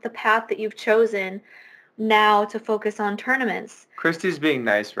of the path that you've chosen now to focus on tournaments. Kristy's being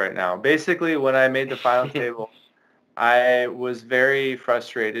nice right now. Basically, when I made the final table, I was very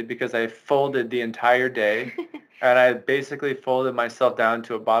frustrated because I folded the entire day, and I basically folded myself down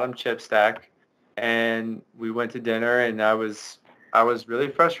to a bottom chip stack, and we went to dinner, and I was really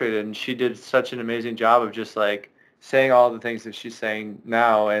frustrated, and she did such an amazing job of just like saying all the things that she's saying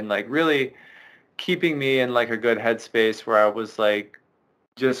now, and like really keeping me in like a good headspace where I was like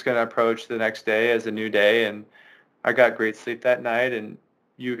just gonna approach the next day as a new day, and I got great sleep that night, and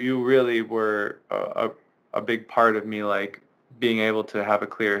you really were a big part of me like being able to have a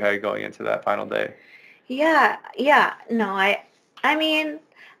clear head going into that final day. Yeah, yeah. No, I mean,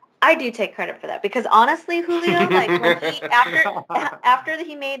 I do take credit for that because honestly, Julio, like when he after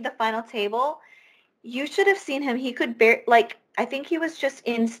he made the final table, you should have seen him. He could bear like I think he was just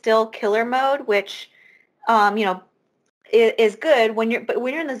in still killer mode, which um, you know, is good when you're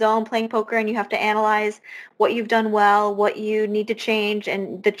in the zone playing poker and you have to analyze what you've done well, what you need to change,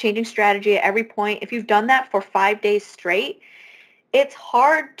 and the changing strategy at every point. If you've done that for 5 days straight, it's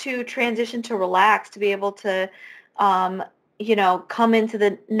hard to transition to relax, to be able to, um, come into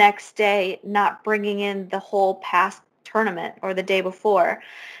the next day not bringing in the whole past tournament or the day before.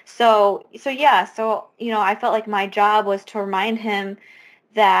 So yeah, I felt like my job was to remind him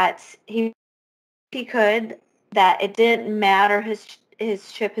that he could, that it didn't matter his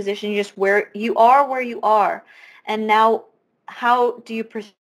chip position, you just where you are, and now how do you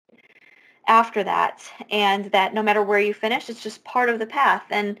proceed after that, and that no matter where you finish, it's just part of the path.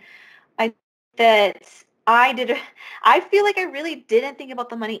 And I that I did. I feel like I really didn't think about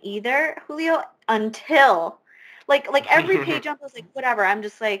the money either, Julio, until like every page up was like whatever. I'm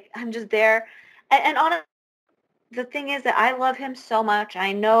just there, and honestly, the thing is that I love him so much.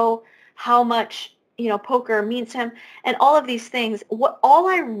 I know how much, poker means to him and all of these things. All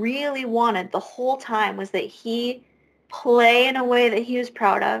I really wanted the whole time was that he play in a way that he was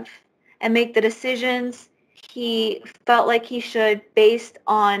proud of and make the decisions he felt like he should based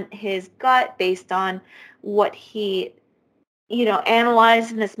on his gut, based on what he,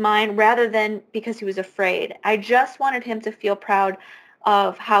 analyzed in his mind rather than because he was afraid. I just wanted him to feel proud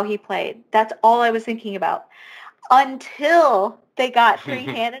of how he played. That's all I was thinking about until they got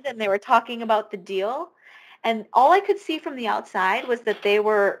three-handed and they were talking about the deal. And all I could see from the outside was that they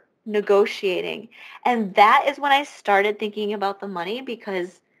were negotiating. And that is when I started thinking about the money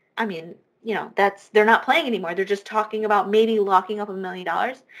because, I mean, they're not playing anymore. They're just talking about maybe locking up $1 million.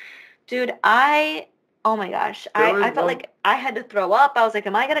 Dude, oh my gosh, I felt like I had to throw up. I was like,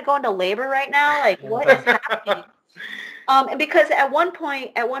 am I going to go into labor right now? Like, what is happening? And because at one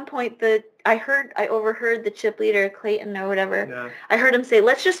point, I overheard the chip leader, Clayton or whatever. Yeah. I heard him say,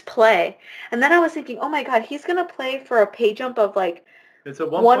 let's just play. And then I was thinking, oh my God, he's going to play for a pay jump of like it's a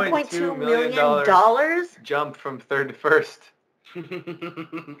 $1.2 million jump from third to first. So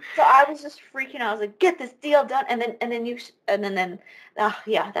I was just freaking out. I was like, get this deal done. And then it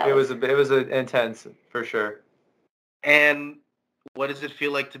was intense for sure. And what does it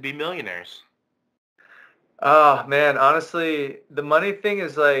feel like to be millionaires? Oh man, honestly, the money thing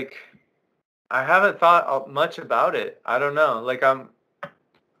is like, I haven't thought much about it. I don't know. Like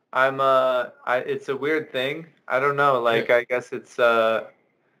it's a weird thing. I don't know. Like, I guess it's,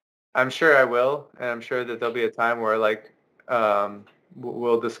 I'm sure I will. And I'm sure that there'll be a time where like,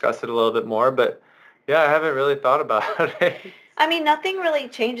 we'll discuss it a little bit more, but yeah, I haven't really thought about it. I mean, nothing really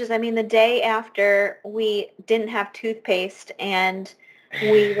changes. I mean, the day after we didn't have toothpaste and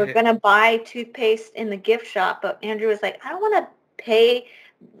we were going to buy toothpaste in the gift shop, but Andrew was like, I don't want to pay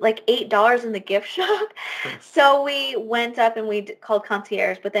like $8 in the gift shop. So we went up and we called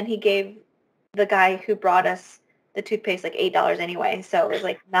concierge, but then he gave the guy who brought us the toothpaste like $8 anyway. So it was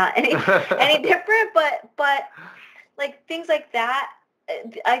like not any different, but like things like that,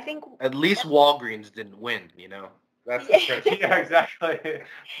 I think. At least Walgreens didn't win, That's the trick. Yeah, exactly.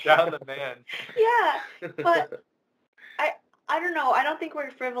 Down the man. Yeah, but I don't know. I don't think we're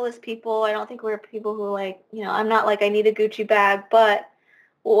frivolous people. I don't think we're people who like, I'm not like I need a Gucci bag. But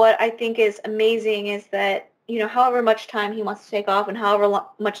what I think is amazing is that, however much time he wants to take off and however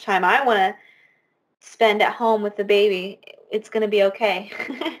much time I want to spend at home with the baby, it's going to be okay.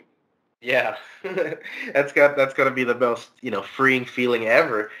 Yeah, that's gonna be the most freeing feeling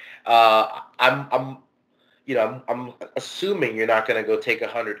ever. I'm assuming you're not gonna go take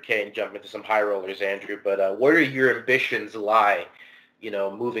 $100K and jump into some high rollers, Andrew. But where do your ambitions lie?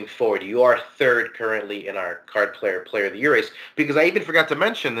 Moving forward, you are third currently in our Card Player of the Year race. Because I even forgot to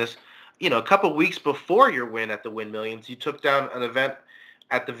mention this. A couple weeks before your win at the Wynn Millions, you took down an event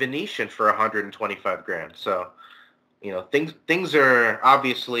at the Venetian for $125,000. So, things are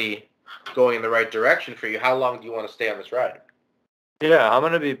obviously going in the right direction for you. How long do you want to stay on this ride? Yeah, I'm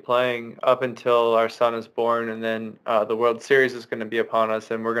going to be playing up until our son is born, and then the World Series is going to be upon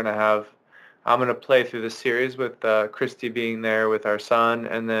us, and I'm going to play through the series with Kristy being there with our son,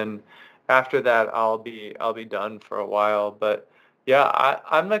 and then after that I'll be done for a while. But yeah,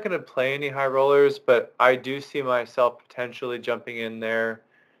 I'm not going to play any high rollers, but I do see myself potentially jumping in there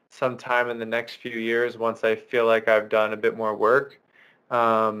sometime in the next few years once I feel like I've done a bit more work.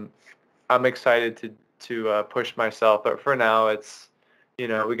 I'm excited to push myself, but for now it's,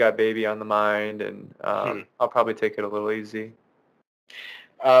 we got baby on the mind, and I'll probably take it a little easy.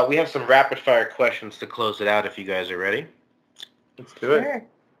 We have some rapid fire questions to close it out if you guys are ready. Let's do it.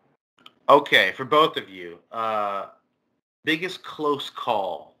 Okay, for both of you, biggest close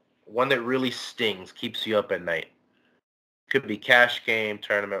call, one that really stings, keeps you up at night. Could be cash game,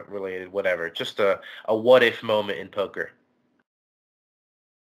 tournament related, whatever. Just a what if moment in poker.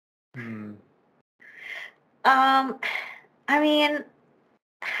 I mean,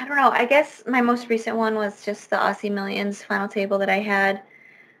 I don't know. I guess my most recent one was just the Aussie Millions final table that I had.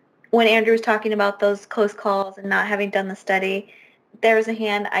 When Andrew was talking about those close calls and not having done the study, there was a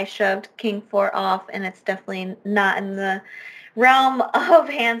hand I shoved King 4 off, and it's definitely not in the realm of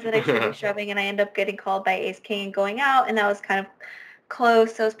hands that I should be shoving, and I end up getting called by Ace King and going out, and that was kind of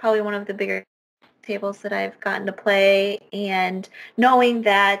close. So it was probably one of the bigger tables that I've gotten to play, and knowing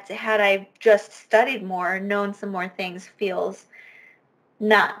that had I just studied more, known some more things, feels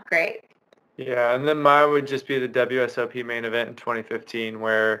not great. Yeah, and then mine would just be the WSOP main event in 2015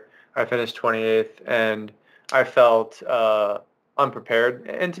 where I finished 28th, and I felt unprepared.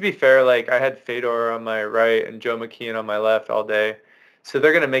 And to be fair, like I had Fedor on my right and Joe McKeon on my left all day, So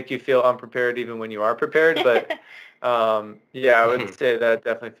they're going to make you feel unprepared even when you are prepared. But yeah, I would say that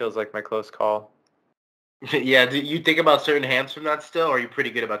definitely feels like my close call. Yeah, do you think about certain hands from that still, or are you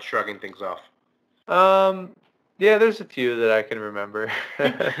pretty good about shrugging things off? Yeah, there's a few that I can remember.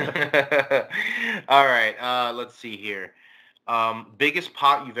 All right, let's see here. Biggest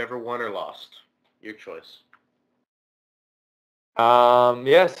pot you've ever won or lost? Your choice.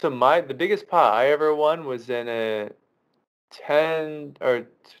 Yeah, so the biggest pot I ever won was in a 10 or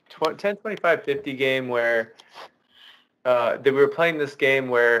 10, 25, 50 game where we were playing this game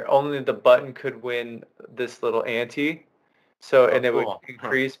where only the button could win this little ante. So, and it would Cool.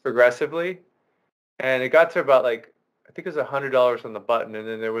 increase progressively. And it got to about like, I think it was $100 on the button. And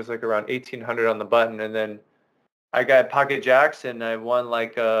then there was like around 1,800 on the button. And then I got pocket jacks and I won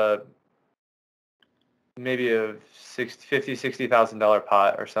like maybe a $60,000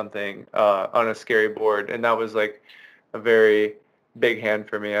 pot or something on a scary board. And that was like a very big hand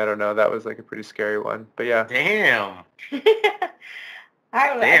for me. I don't know. That was like a pretty scary one. But yeah. Damn.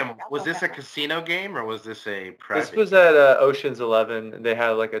 Damn. Was this a casino game or was this a private? This was at Ocean's 11. They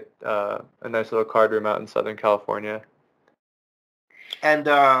had like a nice little card room out in Southern California. And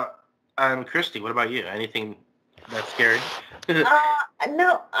Kristy, what about you? Anything that's scary?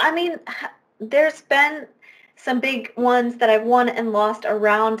 No, I mean, there's been some big ones that I've won and lost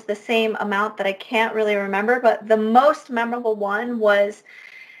around the same amount that I can't really remember, but the most memorable one was,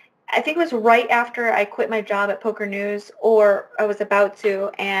 I think it was right after I quit my job at PokerNews, or I was about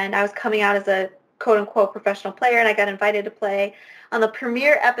to, and I was coming out as a quote-unquote professional player, and I got invited to play on the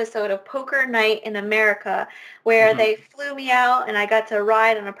premiere episode of Poker Night in America, where they flew me out, and I got to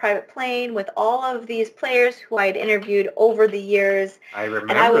ride on a private plane with all of these players who I had interviewed over the years. I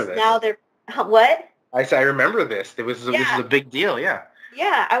remember and I was this. now their what? I remember this. This is a big deal, yeah.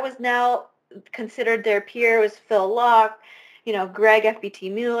 Yeah, I was now considered their peer. It was Phil Locke, Greg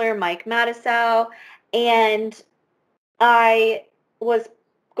FBT Mueller, Mike Matisow, and I was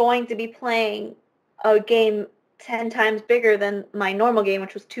going to be playing a game 10 times bigger than my normal game,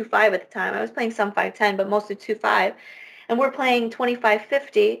 which was 2-5 at the time. I was playing some 5-10, but mostly 2-5. And we're playing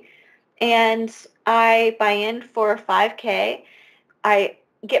 25-50, and I buy in for 5K. I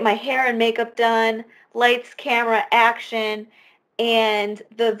get my hair and makeup done, lights, camera, action, and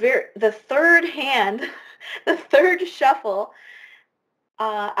the third hand, the third shuffle,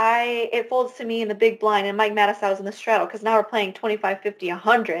 it folds to me in the big blind, and Mike Matisow's in the straddle, because now we're playing 25-50,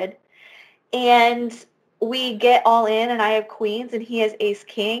 100, and we get all in, and I have queens, and he has ace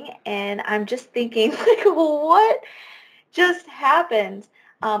king, and I'm just thinking, like, what just happened?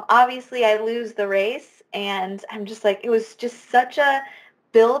 Obviously, I lose the race, and I'm just like, it was just such a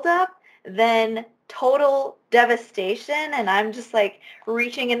build-up, then total devastation, and I'm just like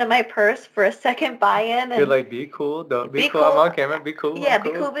reaching into my purse for a second buy-in. You're like, be cool, don't be cool. I'm on camera, be cool. Yeah,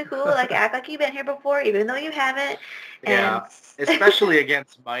 be cool. Like, act like you've been here before, even though you haven't. Yeah, especially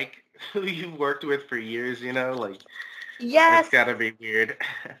against Mike, who you've worked with for years, like. Yes. It's gotta be weird.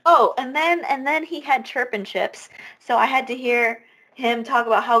 Oh, and then he had chirp and chips, so I had to hear him talk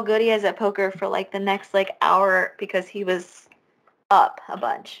about how good he is at poker for like the next hour, because he was up a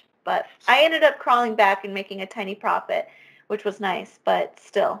bunch. But I ended up crawling back and making a tiny profit, which was nice, but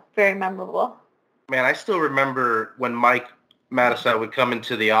still very memorable. Man, I still remember when Mike Matisow would come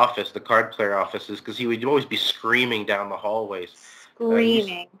into the office, the card player offices, because he would always be screaming down the hallways.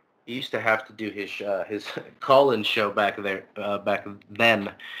 Screaming. He used to have to do his call-in show back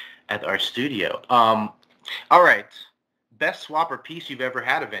then at our studio. All right. Best swap or piece you've ever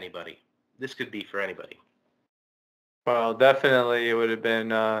had of anybody? This could be for anybody. Well, definitely it would have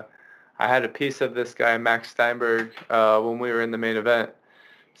been, I had a piece of this guy, Max Steinberg, when we were in the main event.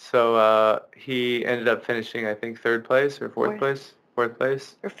 So he ended up finishing, I think, third place or fourth place. Fourth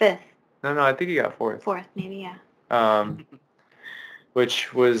place? Or fifth. No, I think he got fourth. Fourth, maybe, yeah.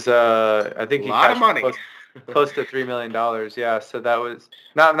 Which was, I think he cashed money. Close to $3 million. Yeah, so that was,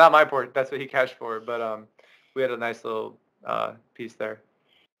 not my port, that's what he cashed for, but we had a nice little piece there.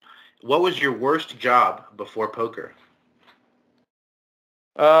 What was your worst job before poker?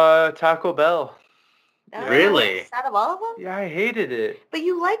 Taco Bell. Really? Out of all of them? Yeah, I hated it. But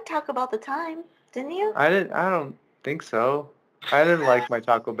you liked Taco Bell at the time, didn't you? I don't think so. I didn't like my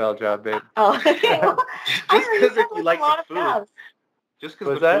Taco Bell job, babe. Oh, okay. Well, just because you like the food. Jobs. Just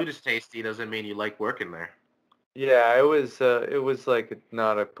because the food is tasty doesn't mean you like working there. Yeah, it was like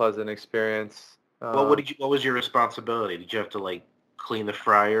not a pleasant experience. What was your responsibility? Did you have to like clean the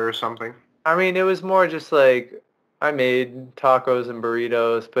fryer or something? I mean, it was more just like I made tacos and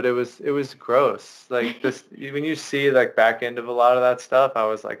burritos, but it was gross. Like this, when you see like back end of a lot of that stuff, I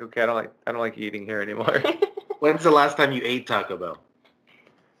was like, okay, I don't like eating here anymore. When's the last time you ate Taco Bell?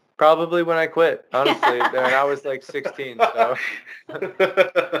 Probably when I quit, honestly. And I was like 16, so.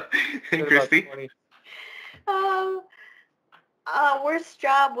 And Kristy? Um, worst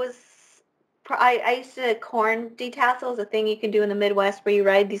job was, I used to corn detassel is a thing you can do in the Midwest where you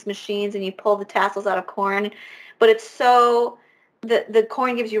ride these machines and you pull the tassels out of corn. But it's so, the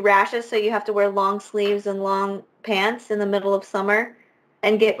corn gives you rashes, so you have to wear long sleeves and long pants in the middle of summer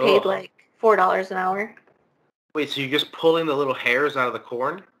and get paid like $4 an hour. Wait, so you're just pulling the little hairs out of the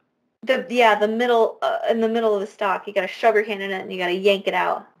corn? The middle, in the middle of the stalk, you got to shove your hand in it and you got to yank it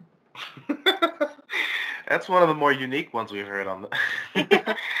out. That's one of the more unique ones we've heard on the...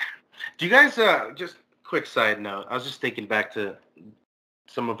 Do you guys, just quick side note, I was just thinking back to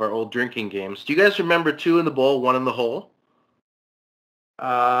some of our old drinking games. Do you guys remember 2 in the bowl, 1 in the hole?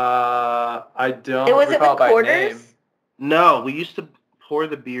 I don't Was it recall with by quarters? name. No, we used to pour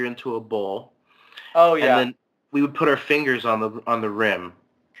the beer into a bowl. Oh, yeah. And then we would put our fingers on the rim.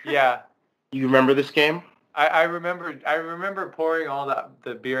 Yeah. You remember this game? I remember pouring all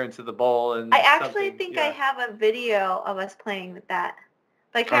the beer into the bowl. And I actually think I have a video of us playing with that.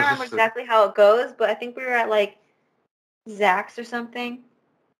 But I can't remember exactly how it goes, but I think we were at like Zach's or something.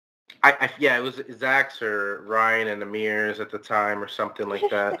 Yeah, it was Zach's or Ryan and Amir's at the time or something like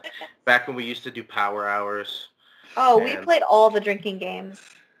that. Back when we used to do power hours. Oh, we played all the drinking games.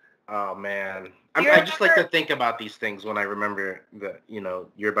 Oh, man. I just like to think about these things when I remember that,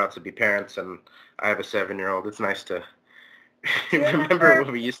 you're about to be parents and I have a 7-year-old. It's nice to remember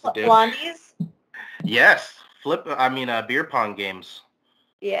what we used to do. Blondies? Yes. Beer pong games.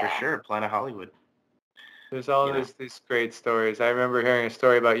 Yeah. For sure. Planet Hollywood. There's all these great stories. I remember hearing a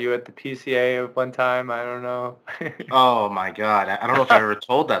story about you at the PCA one time. I don't know. Oh, my God. I don't know if I ever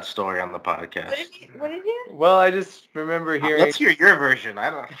told that story on the podcast. What did you? Well, I just remember hearing... Let's hear your version.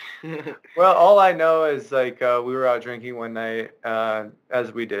 I don't... Well, all I know is, we were out drinking one night,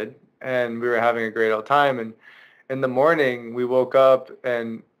 as we did, and we were having a great old time. And in the morning, we woke up,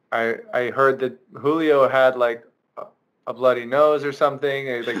 and I heard that Julio had, a bloody nose or something.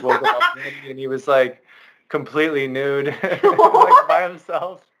 And he, woke up and he was, completely nude, by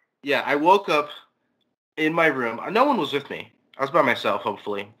himself. Yeah, I woke up in my room. No one was with me. I was by myself,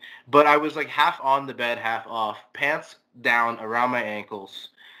 hopefully. But I was half on the bed, half off, pants down around my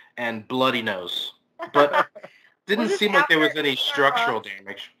ankles, and bloody nose. But didn't seem like there was any structural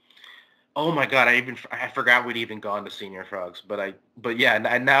damage. Oh my God, I forgot we'd even gone to Senior Frogs. But yeah,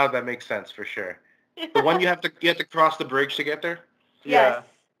 and now that makes sense for sure. The one you have to cross the bridge to get there? Yes.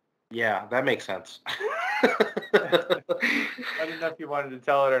 Yeah, that makes sense. I didn't know if you wanted to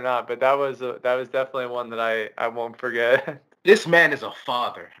tell it or not, but that was definitely one that I won't forget. This man is a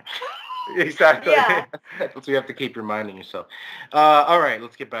father. Exactly. Yeah. That's what you have to keep reminding yourself. All right,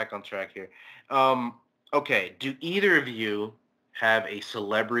 let's get back on track here. Okay, do either of you have a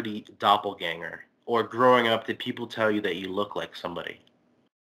celebrity doppelganger? Or growing up, did people tell you that you look like somebody?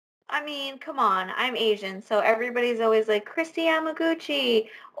 I mean, come on. I'm Asian, so everybody's always like Kristy Yamaguchi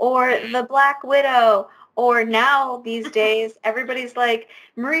or the Black Widow. Or now, these days, everybody's like,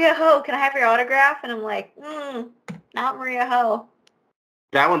 Maria Ho, can I have your autograph? And I'm like, not Maria Ho.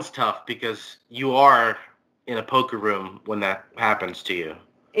 That one's tough because you are in a poker room when that happens to you.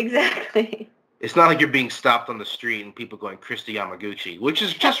 Exactly. It's not like you're being stopped on the street and people going, Kristy Yamaguchi, which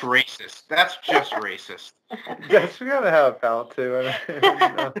is just racist. That's just racist. That's gotta have a pal, too.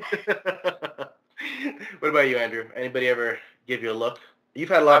 What about you, Andrew? Anybody ever give you a look? You've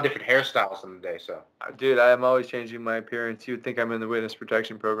had a lot of different hairstyles in the day, so. Dude, I'm always changing my appearance. You'd think I'm in the witness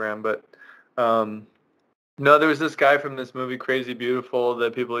protection program, but no, there was this guy from this movie, Crazy Beautiful,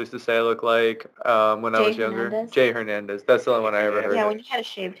 that people used to say I look like when I was younger. Hernandez? Jay Hernandez. That's the only one I ever heard. Yeah, when you had a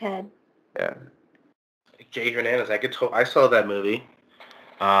shaved head. Yeah. Jay Hernandez. I saw that movie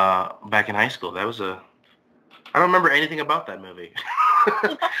back in high school. I don't remember anything about that movie.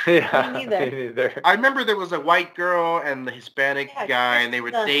 Yeah, Me neither. me neither. I remember there was a white girl and the Hispanic guy, and they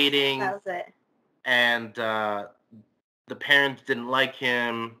were dating. That was it. And the parents didn't like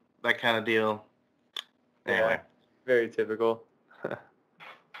him, that kind of deal. Anyway. Yeah, very typical.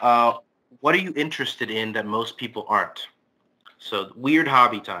 What are you interested in that most people aren't? So, weird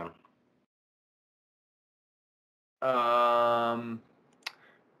hobby time.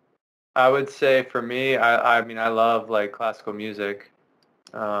 I would say for me, I mean, I love classical music.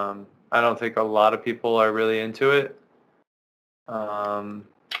 I don't think a lot of people are really into it. I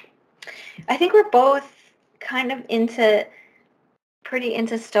think we're both kind of pretty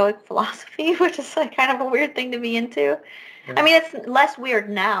into Stoic philosophy, which is kind of a weird thing to be into. Yeah. I mean, it's less weird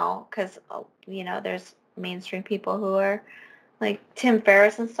now because, there's mainstream people who are like Tim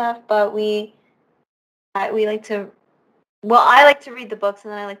Ferriss and stuff, but we like to Well, I like to read the books,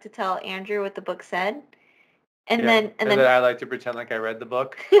 and then I like to tell Andrew what the book said. And then I like to pretend like I read the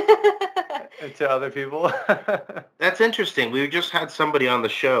book to other people. That's interesting. We just had somebody on the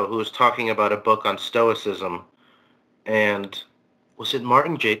show who was talking about a book on Stoicism, and was it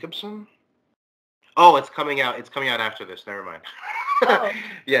Martin Jacobson? Oh, it's coming out. It's coming out after this. Never mind. Oh.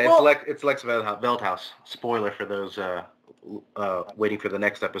 Yeah, Well, it's Lex Veldhouse. Spoiler for those waiting for the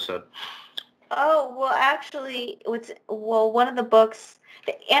next episode. oh, well, actually, one of the books,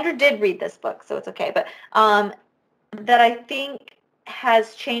 Andrew did read this book, so it's okay, but that I think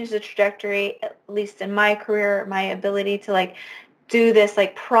has changed the trajectory, at least in my career, my ability to like do this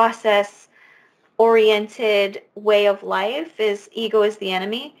like process oriented way of life is Ego is the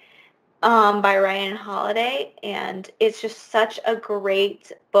Enemy, by Ryan Holiday. And it's just such a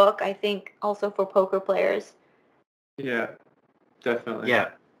great book, I think, also for poker players. Yeah, definitely. Yeah.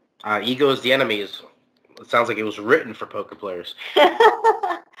 Ego is the Enemy it sounds like it was written for poker players.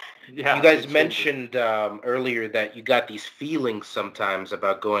 Yeah, you guys mentioned earlier that you got these feelings sometimes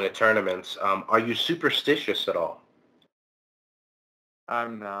about going to tournaments. Are you superstitious at all?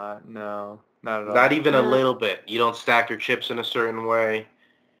 I'm not. No, not at all. Not even a little bit. You don't stack your chips in a certain way?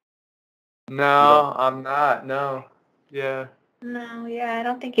 No, I'm not. No. Yeah. No, yeah, I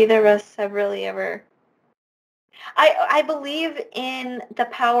don't think either of us have really ever. I believe in the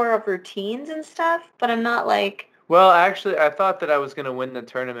power of routines and stuff, but I'm not like... Well, actually, I thought that I was going to win the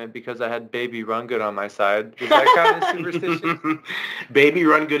tournament because I had Baby Run Good on my side. Is that kind of superstitious? Baby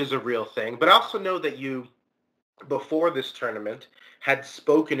Run Good is a real thing. But I also know that you, before this tournament, had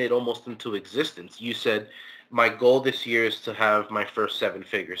spoken it almost into existence. You said, my goal this year is to have my first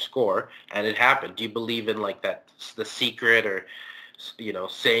seven-figure score, and it happened. Do you believe in like that, the secret, or, you know,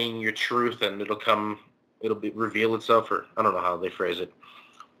 saying your truth and it'll reveal itself, or I don't know how they phrase it.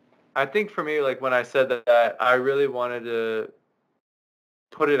 I think for me, like when I said that, I really wanted to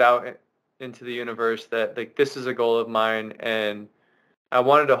put it out into the universe that like this is a goal of mine, and I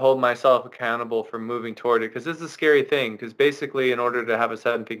wanted to hold myself accountable for moving toward it, because this is a scary thing. Because basically, in order to have a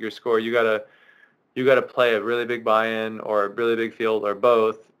seven-figure score, you gotta play a really big buy-in or a really big field or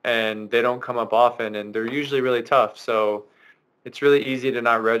both, and they don't come up often, and they're usually really tough. So it's really easy to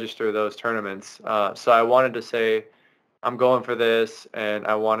not register those tournaments. So I wanted to say, I'm going for this, and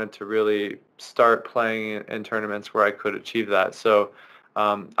I wanted to really start playing in tournaments where I could achieve that. So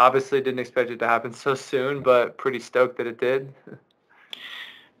obviously didn't expect it to happen so soon, but pretty stoked that it did.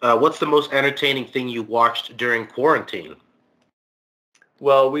 What's the most entertaining thing you watched during quarantine?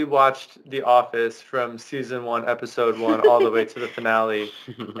 Well, we watched The Office from season 1, episode 1, all the way to the finale,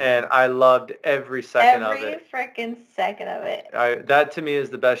 and I loved every second of it. Every freaking second of it. That to me is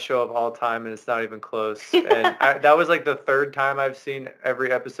the best show of all time, and it's not even close. And that was like the third time I've seen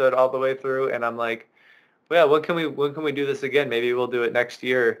every episode all the way through, and I'm like, well, when can we do this again? Maybe we'll do it next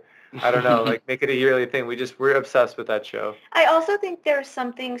year. I don't know, like make it a yearly thing. We're obsessed with that show. I also think there's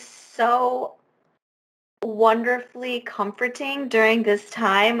something so wonderfully comforting during this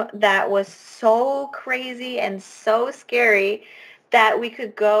time that was so crazy and so scary that we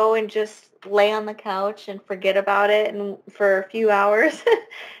could go and just lay on the couch and forget about it and for a few hours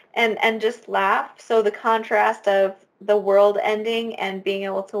and just laugh. So the contrast of the world ending and being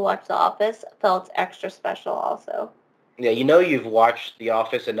able to watch The Office felt extra special also. Yeah, you know you've watched The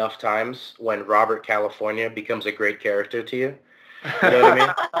Office enough times when Robert California becomes a great character to you. You know what I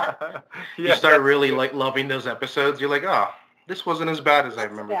mean? Yeah, you start really like loving those episodes. You're like, oh, this wasn't as bad as I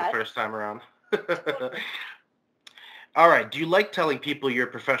remember the first time around. All right. Do you like telling people you're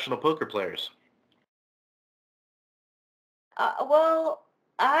professional poker players? Well,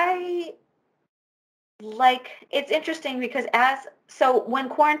 I it's interesting because when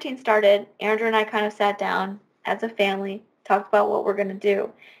quarantine started, Andrew and I kind of sat down as a family, talked about what we're going to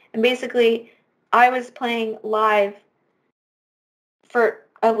do. And basically, I was playing live for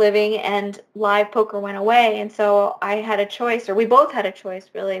a living, and live poker went away. And so I had a choice, or we both had a choice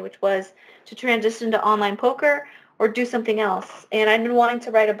really, which was to transition to online poker or do something else. And I'd been wanting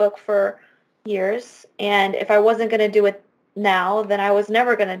to write a book for years. And if I wasn't going to do it now, then I was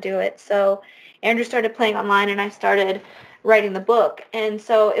never going to do it. So Andrew started playing online, and I started writing the book. And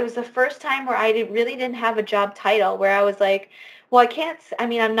so it was the first time where I really didn't have a job title, where I was like, well,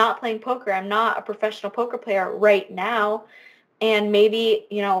 I'm not playing poker. I'm not a professional poker player right now. And maybe,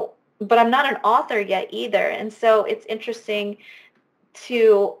 but I'm not an author yet either. And so it's interesting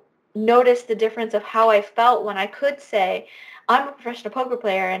to notice the difference of how I felt when I could say, I'm a professional poker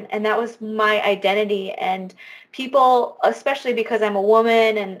player, and that was my identity. And people, especially because I'm a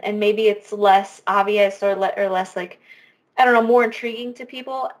woman, and maybe it's less obvious or less like, I don't know, more intriguing to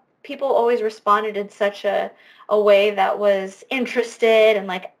people, people always responded in such a way that was interested and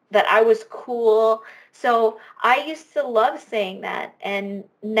like that I was cool. So I used to love saying that. And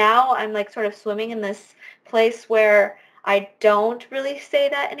now I'm like sort of swimming in this place where I don't really say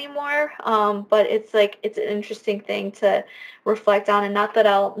that anymore. But it's like, it's an interesting thing to reflect on. And not that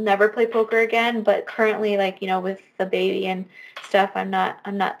I'll never play poker again, but currently, like, you know, with the baby and stuff, I'm not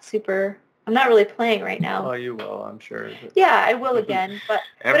really playing right now. Oh, you will, I'm sure. Yeah, I will again. But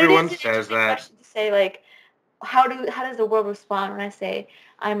Everyone it is an says interesting that. question to say, like, how does the world respond when I say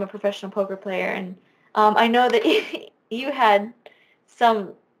I'm a professional poker player? And I know that you had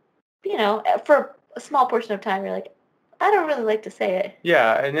some, you know, for a small portion of time, you're like, I don't really like to say it.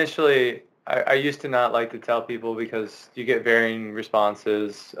 Yeah, initially, I used to not like to tell people because you get varying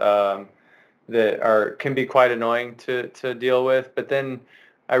responses that can be quite annoying to deal with. But then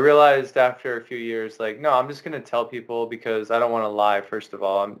I realized after a few years, like, no, I'm just going to tell people because I don't want to lie, first of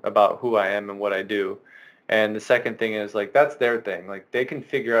all, about who I am and what I do. And the second thing is, like, that's their thing. Like, they can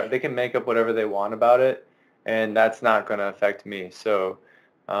make up whatever they want about it, and that's not going to affect me. So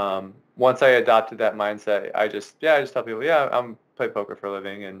once I adopted that mindset, I just tell people, yeah, I'm play poker for a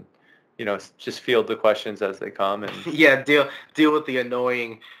living, and, you know, just field the questions as they come. And Yeah, deal with the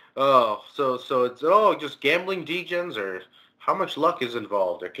annoying. Oh, so it's just gambling degens, or how much luck is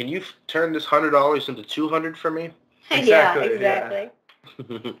involved, or can you turn this $100 into $200 for me? Exactly, yeah,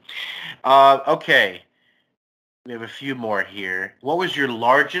 exactly. Okay. We have a few more here. What was your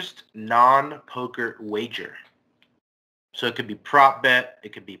largest non-poker wager? So it could be prop bet,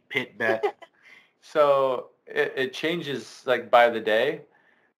 it could be pit bet. So it changes like by the day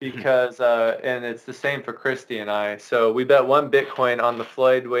because and it's the same for Kristy and I. So we bet 1 Bitcoin on the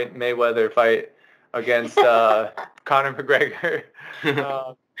Floyd Mayweather fight against Conor McGregor.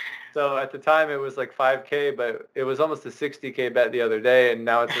 So at the time it was like $5K, but it was almost a $60K bet the other day, and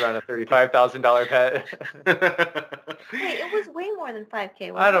now it's around a $35,000 bet. Wait, it was way more than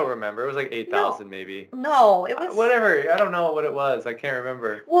 5K. I don't remember. It was like 8,000 maybe. No, it was whatever. I don't know what it was. I can't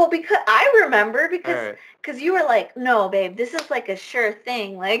remember. Well, because I remember Right. because you were like, no, babe, this is like a sure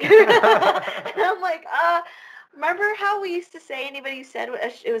thing. Like, and I'm like, remember how we used to say anybody who said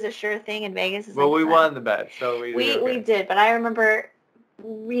it was a sure thing in Vegas? Is Well, like, we won the bet, so we did, but I remember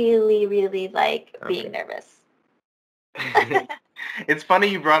really, really like being nervous. It's funny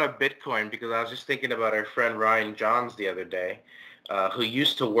you brought up Bitcoin because I was just thinking about our friend Ryan Johns the other day, who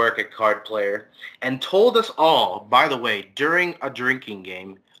used to work at Card Player and told us all, by the way, during a drinking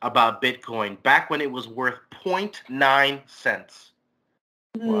game about Bitcoin back when it was worth 0.9 cents.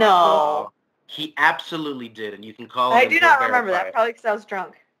 Wow. No. He absolutely did, and you can call him. I do not remember that, probably because I was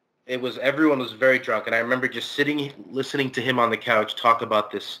drunk. Everyone was very drunk, and I remember just listening to him on the couch talk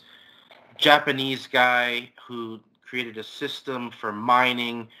about this Japanese guy who created a system for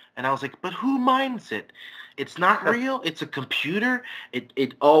mining, and I was like, but who mines it? It's not real. It's a computer.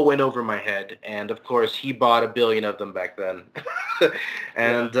 It all went over my head, and of course he bought 1 billion of them back then,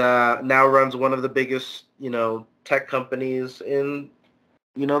 and now runs one of the biggest, tech companies in,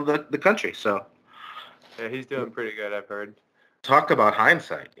 the country. So yeah, he's doing pretty good, I've heard. Talk about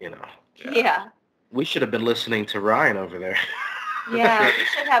hindsight, Yeah. We should have been listening to Ryan over there. Yeah, we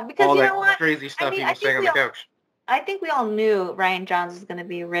should have, because all you that know what? crazy stuff he was saying on the couch. I think we all knew Ryan Johns was going to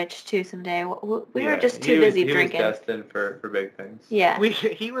be rich too someday. We were just too busy drinking. He was destined for big things. Yeah.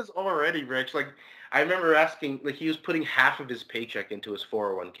 He was already rich. Like, I remember asking, like, he was putting half of his paycheck into his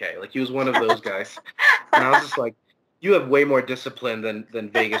 401k. Like, he was one of those guys. And I was just like, you have way more discipline than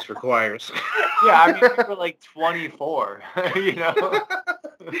Vegas requires. Yeah, I mean, you were like 24,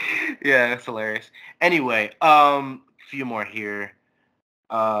 Yeah, that's hilarious. Anyway, few more here.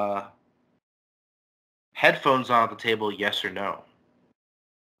 Headphones on at the table, yes or no?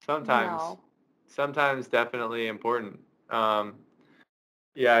 Sometimes. No. Sometimes definitely important.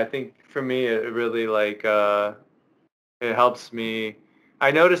 Yeah, I think for me it really it helps me.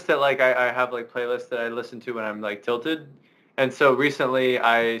 I noticed that I have playlists that I listen to when I'm tilted. And so recently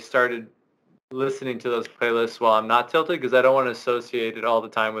I started listening to those playlists while I'm not tilted because I don't want to associate it all the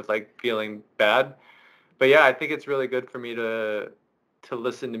time with feeling bad. But yeah, I think it's really good for me to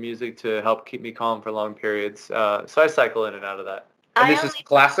listen to music to help keep me calm for long periods. So I cycle in and out of that. And this is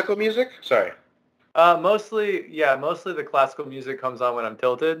classical music? Sorry. Mostly the classical music comes on when I'm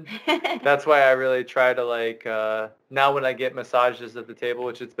tilted. That's why I really try to now when I get massages at the table,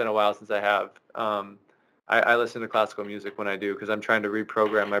 which it's been a while since I have, I listen to classical music when I do because I'm trying to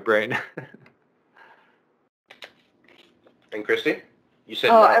reprogram my brain. And Kristy, you said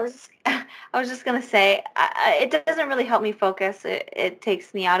no. I was just gonna say it doesn't really help me focus. It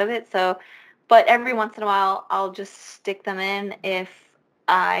takes me out of it. So, but every once in a while I'll just stick them in if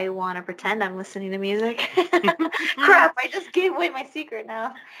I want to pretend I'm listening to music. Crap, I just gave away my secret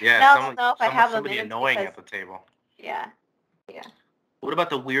now. Yeah, Now I don't know if I have them somebody in. annoying at the table. Yeah. Yeah. What about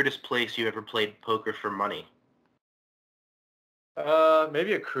the weirdest place you ever played poker for money?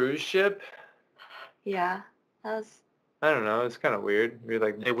 Maybe a cruise ship. Yeah. That was... I don't know. It's kind of weird. We're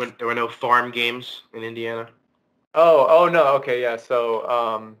like, There were no farm games in Indiana? oh no. Okay, yeah.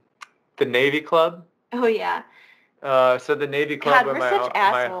 So, the Navy Club. Oh, yeah. So the Navy Club God, in we're such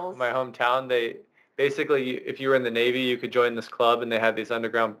assholes. my hometown, they basically, if you were in the Navy, you could join this club, and they had these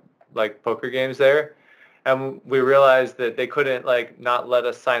underground like poker games there. And we realized that they couldn't like not let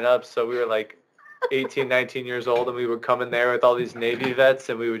us sign up, so we were like 18, 19 years old, and we would come in there with all these Navy vets,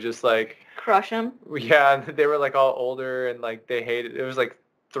 and we would just like Crush them. yeah, and they were like all older, and like they hated it was like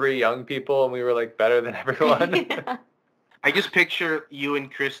three young people, and we were like better than everyone. Yeah. I just picture you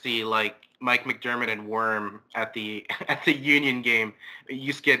and Kristy like Mike McDermott and Worm at the Union game.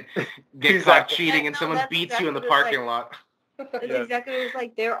 You just get caught cheating, and someone beats you in the parking lot. That's exactly what it was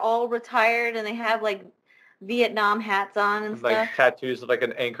like. They're all retired, and they have like Vietnam hats on and like stuff. tattoos of like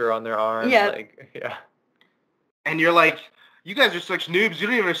an anchor on their arm. Yeah. Like, yeah. And you're like, you guys are such noobs. You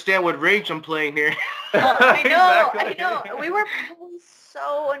don't even understand what range I'm playing here. Oh, I know. Exactly. I know. We were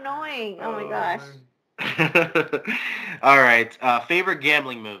so annoying. Oh my gosh. All right. Favorite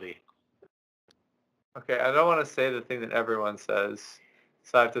gambling movie? Okay, I don't want to say the thing that everyone says,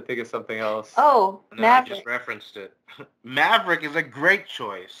 so I have to think of something else. Oh, No, Maverick. I just referenced it. Maverick is a great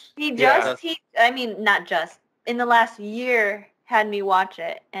choice. Not just, in the last year had me watch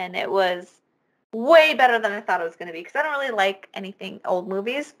it, and it was way better than I thought it was going to be, because I don't really like anything old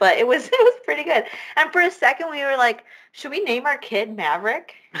movies, but it was pretty good. And for a second we were like, should we name our kid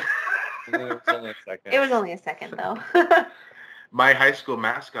Maverick? And then it was only a second. It was only a second though. My high school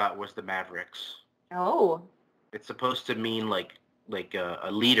mascot was the Mavericks. Oh. It's supposed to mean like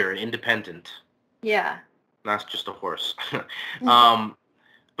a leader, an independent. Yeah. Not just a horse.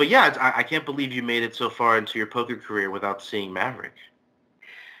 But yeah, I can't believe you made it so far into your poker career without seeing Maverick.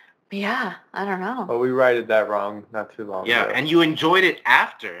 Yeah, I don't know. Well, we righted that wrong not too long Yeah, ago. and you enjoyed it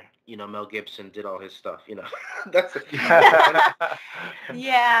after, Mel Gibson did all his stuff, That's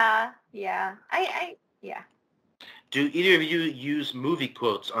Yeah. Yeah. Yeah. Do either of you use movie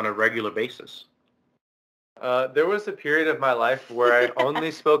quotes on a regular basis? There was a period of my life where I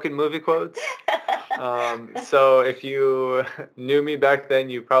only spoke in movie quotes. So if you knew me back then,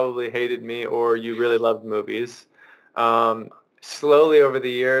 you probably hated me, or you really loved movies. Slowly over the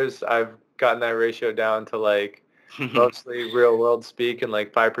years, I've gotten that ratio down to like mostly real world speak and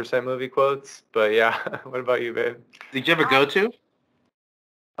like 5% movie quotes. But yeah, what about you, babe? Did you ever go to?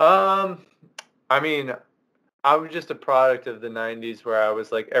 I mean, I was just a product of the 90s where I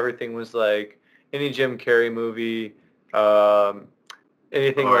was like, everything was like any Jim Carrey movie,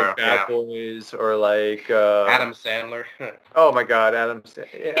 anything like Bad Boys, or like Adam Sandler. Oh my God, Adam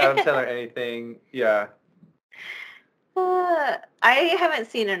Sandler, anything, yeah. I haven't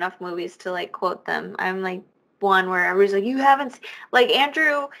seen enough movies to like quote them. I'm like one where everybody's like, you haven't like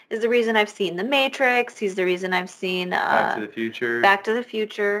Andrew is the reason I've seen The Matrix. He's the reason I've seen Back to the Future. Back to the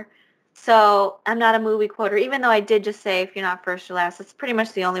Future. So I'm not a movie quoter, even though I did just say, if you're not first, you're last. It's pretty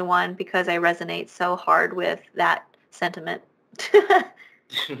much the only one because I resonate so hard with that sentiment.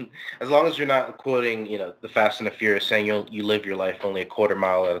 As long as you're not quoting, the Fast and the Furious, saying you live your life only a quarter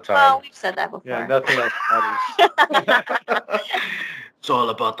mile at a time. Oh, we've said that before. Yeah, nothing else matters. It's all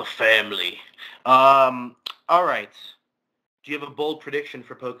about the family. All right. Do you have a bold prediction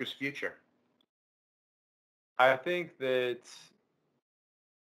for poker's future? I think that,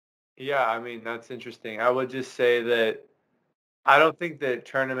 yeah, I mean, that's interesting. I would just say that I don't think that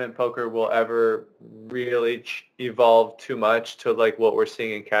tournament poker will ever really evolve too much to like what we're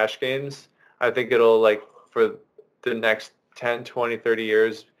seeing in cash games. I think it'll like for the next 10, 20, 30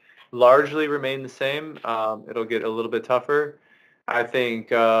 years largely remain the same. It'll get a little bit tougher. I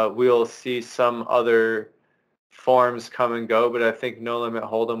think we'll see some other forms come and go, but I think No Limit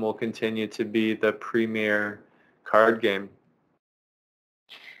Hold'em will continue to be the premier card game.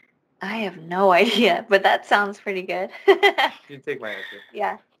 I have no idea, but that sounds pretty good. You take my answer.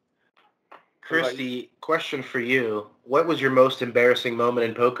 Yeah. Kristy, question for you. What was your most embarrassing moment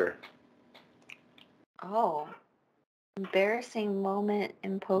in poker? Oh, embarrassing moment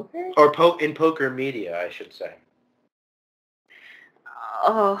in poker? Or in poker media, I should say.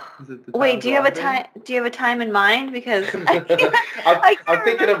 Oh, wait, do you have a time? Do you have a time in mind? Because I'm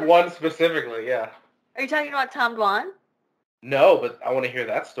thinking of one specifically, yeah. Are you talking about Tom Dwan? No, but I want to hear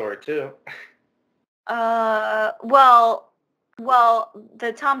that story too. Well,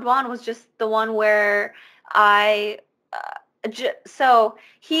 the Tom Dwan was just the one where I So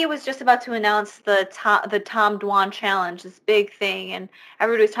he was just about to announce the Tom Dwan challenge, this big thing, and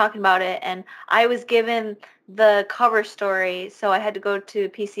everybody was talking about it. And I was given the cover story, so I had to go to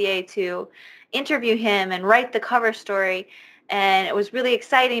PCA to interview him and write the cover story. And it was really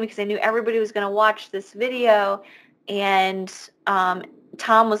exciting because I knew everybody was going to watch this video. And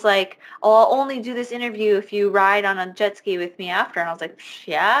Tom was like, "Oh, I'll only do this interview if you ride on a jet ski with me after." And I was like,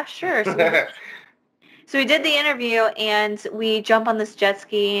 "Yeah, sure." So we did the interview, and we jump on this jet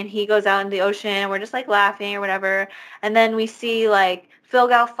ski, and he goes out in the ocean, and we're just like laughing or whatever. And then we see like Phil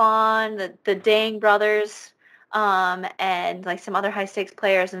Galfond, the Dang brothers, and like some other high stakes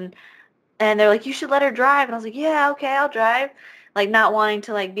players, and they're like, "You should let her drive." And I was like, "Yeah, okay, I'll drive." Like not wanting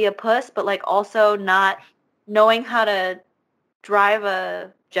to like be a puss, but like also not knowing how to drive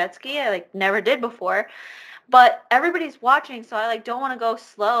a jet ski. I like never did before. But everybody's watching, so I like don't want to go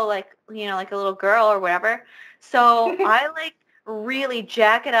slow like, like a little girl or whatever. So I like really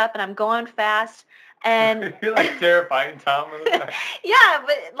jack it up and I'm going fast and You're like terrifying Tom. yeah,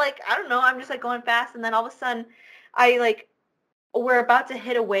 but like I don't know, I'm just like going fast and then all of a sudden we're about to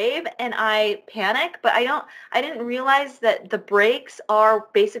hit a wave and I panic, but I didn't realize that the brakes are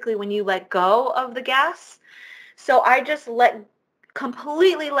basically when you let go of the gas. So I just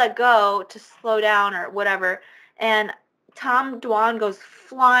completely let go to slow down or whatever. And Tom Dwan goes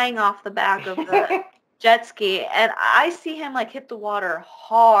flying off the back of the jet ski. And I see him like hit the water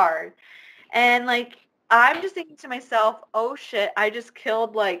hard. And like, I'm just thinking to myself, oh shit, I just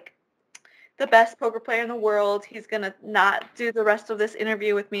killed like the best poker player in the world. He's going to not do the rest of this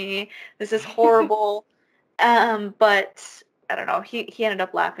interview with me. This is horrible. But I don't know. He ended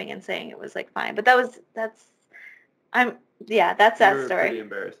up laughing and saying it was like fine. But that's that story. Pretty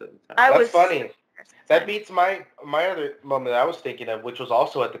embarrassed at the time. That's funny. That beats my other moment I was thinking of, which was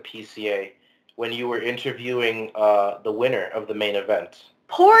also at the PCA when you were interviewing the winner of the main event.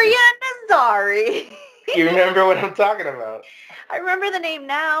 Poria Nazari. You remember what I'm talking about? I remember the name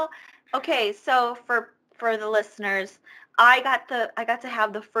now. Okay, so for the listeners, I got to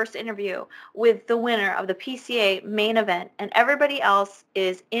have the first interview with the winner of the PCA main event, and everybody else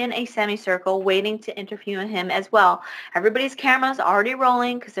is in a semicircle waiting to interview him as well. Everybody's camera's already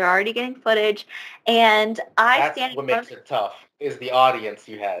rolling because they're already getting footage, and That's what makes it tough, is the audience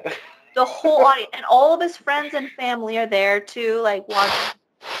you had. The whole audience, and all of his friends and family are there too, like watching.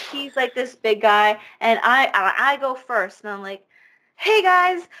 He's like this big guy, and I go first, and I'm like, "Hey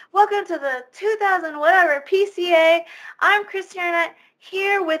guys, welcome to the 2000 whatever PCA. I'm Kristy Arnett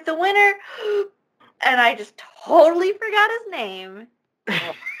here with the winner," and I just totally forgot his name.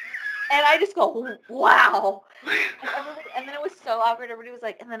 And I just go, "Wow!" And then it was so awkward. Everybody was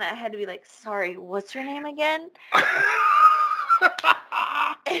like, and then I had to be like, "Sorry, what's your name again?"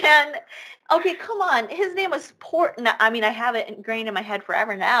 And okay, come on. His name was I have it ingrained in my head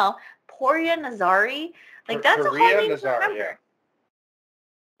forever now. Poria Nazari. Like that's a hard name to remember.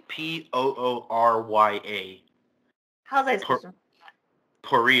 Poorya. How's I supposed to?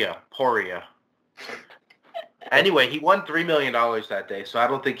 Poria. Anyway, he won $3 million that day, so I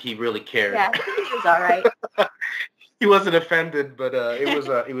don't think he really cared. Yeah, I think he was all right. He wasn't offended, but it was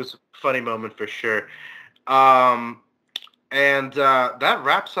a funny moment for sure. And that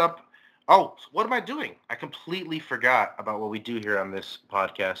wraps up. Oh, what am I doing? I completely forgot about what we do here on this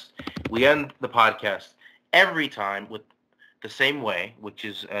podcast. We end the podcast every time with the same way, which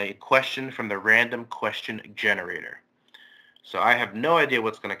is a question from the random question generator. So I have no idea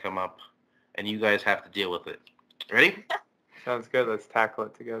what's going to come up, and you guys have to deal with it. Ready? Sounds good. Let's tackle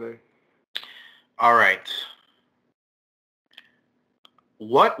it together. All right.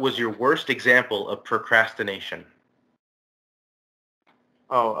 What was your worst example of procrastination?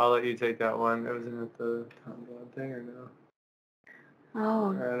 Oh, I'll let you take that one. Wasn't it the Tom Dwan thing or no?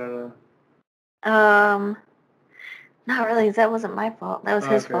 Oh. I don't know. Not really. That wasn't my fault. That was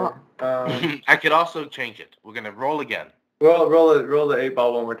his fault. I could also change it. We're gonna roll again. Roll the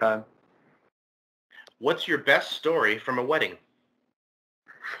 8-ball one more time. What's your best story from a wedding?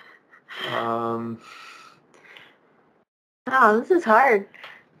 Oh, this is hard.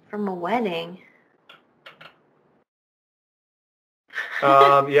 From a wedding.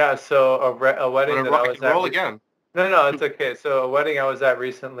 Yeah. So a wedding that I was at. Roll again. No, it's okay. So a wedding I was at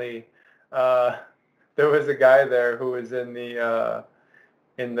recently. There was a guy there who was in the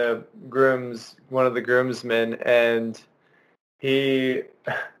one of the groomsmen, and he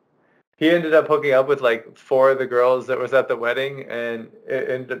ended up hooking up with like 4 of the girls that was at the wedding, and it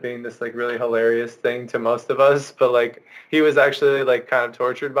ended up being this like really hilarious thing to most of us. But like he was actually like kind of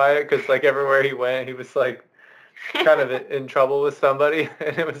tortured by it because like everywhere he went, he was like kind of in trouble with somebody,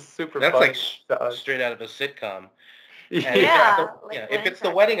 and it was super. That's funny like straight out of a sitcom. And Yeah. if it's the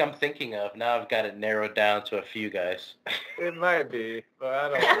wedding I'm thinking of, now I've got it narrowed down to a few guys. It might be, but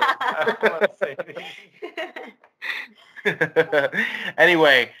I don't want to say anything.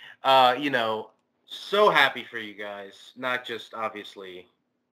 Anyway, so happy for you guys. Not just obviously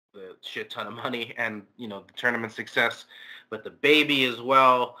the shit ton of money and the tournament success, but the baby as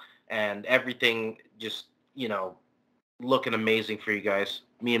well, and everything just looking amazing for you guys.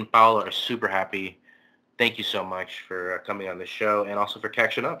 Me and Paula are super happy. Thank you so much for coming on the show and also for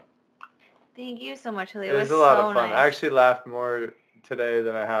catching up. Thank you so much, Julio. It was a lot of fun. Nice. I actually laughed more today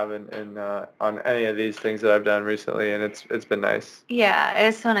than I have on any of these things that I've done recently, and it's been nice. Yeah, it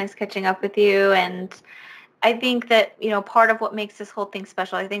was so nice catching up with you, and I think that part of what makes this whole thing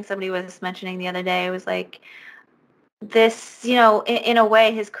special. I think somebody was mentioning the other day, it was like this, in a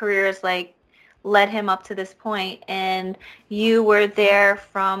way, his career is like led him up to this point, and you were there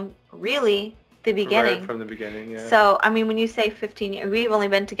from really the beginning. Right from the beginning, yeah. So, I mean, when you say 15 years, we've only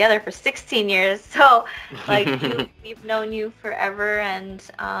been together for 16 years. So, like, we've known you forever. And,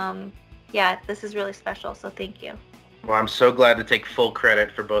 this is really special. So thank you. Well, I'm so glad to take full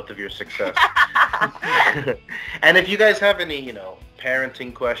credit for both of your success. And if you guys have any,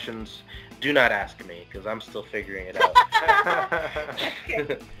 parenting questions, do not ask me because I'm still figuring it out.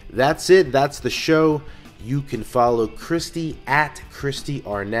 That's it. That's the show. You can follow Kristy at Kristy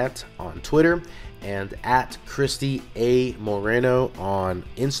Arnett on Twitter and at Kristy A. Moreno on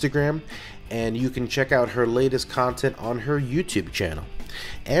Instagram. And you can check out her latest content on her YouTube channel.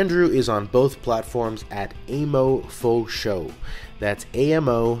 Andrew is on both platforms at AMO Faux Show. That's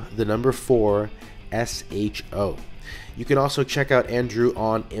AMO, the number 4, SHO. You can also check out Andrew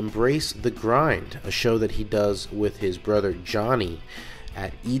on Embrace the Grind, a show that he does with his brother Johnny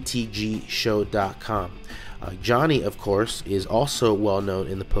at etgshow.com. Johnny, of course, is also well known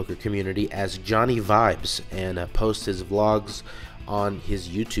in the poker community as Johnny Vibes and posts his vlogs on his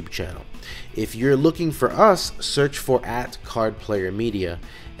YouTube channel. If you're looking for us, search for at Card Player Media,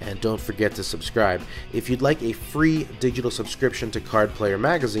 and don't forget to subscribe. If you'd like a free digital subscription to Card Player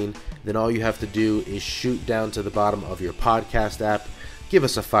Magazine, then all you have to do is shoot down to the bottom of your podcast app, give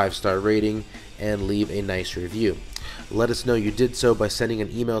us a 5-star rating, and leave a nice review. Let us know you did so by sending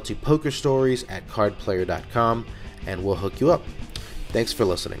an email to pokerstories@cardplayer.com, and we'll hook you up. Thanks for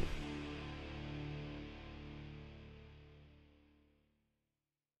listening.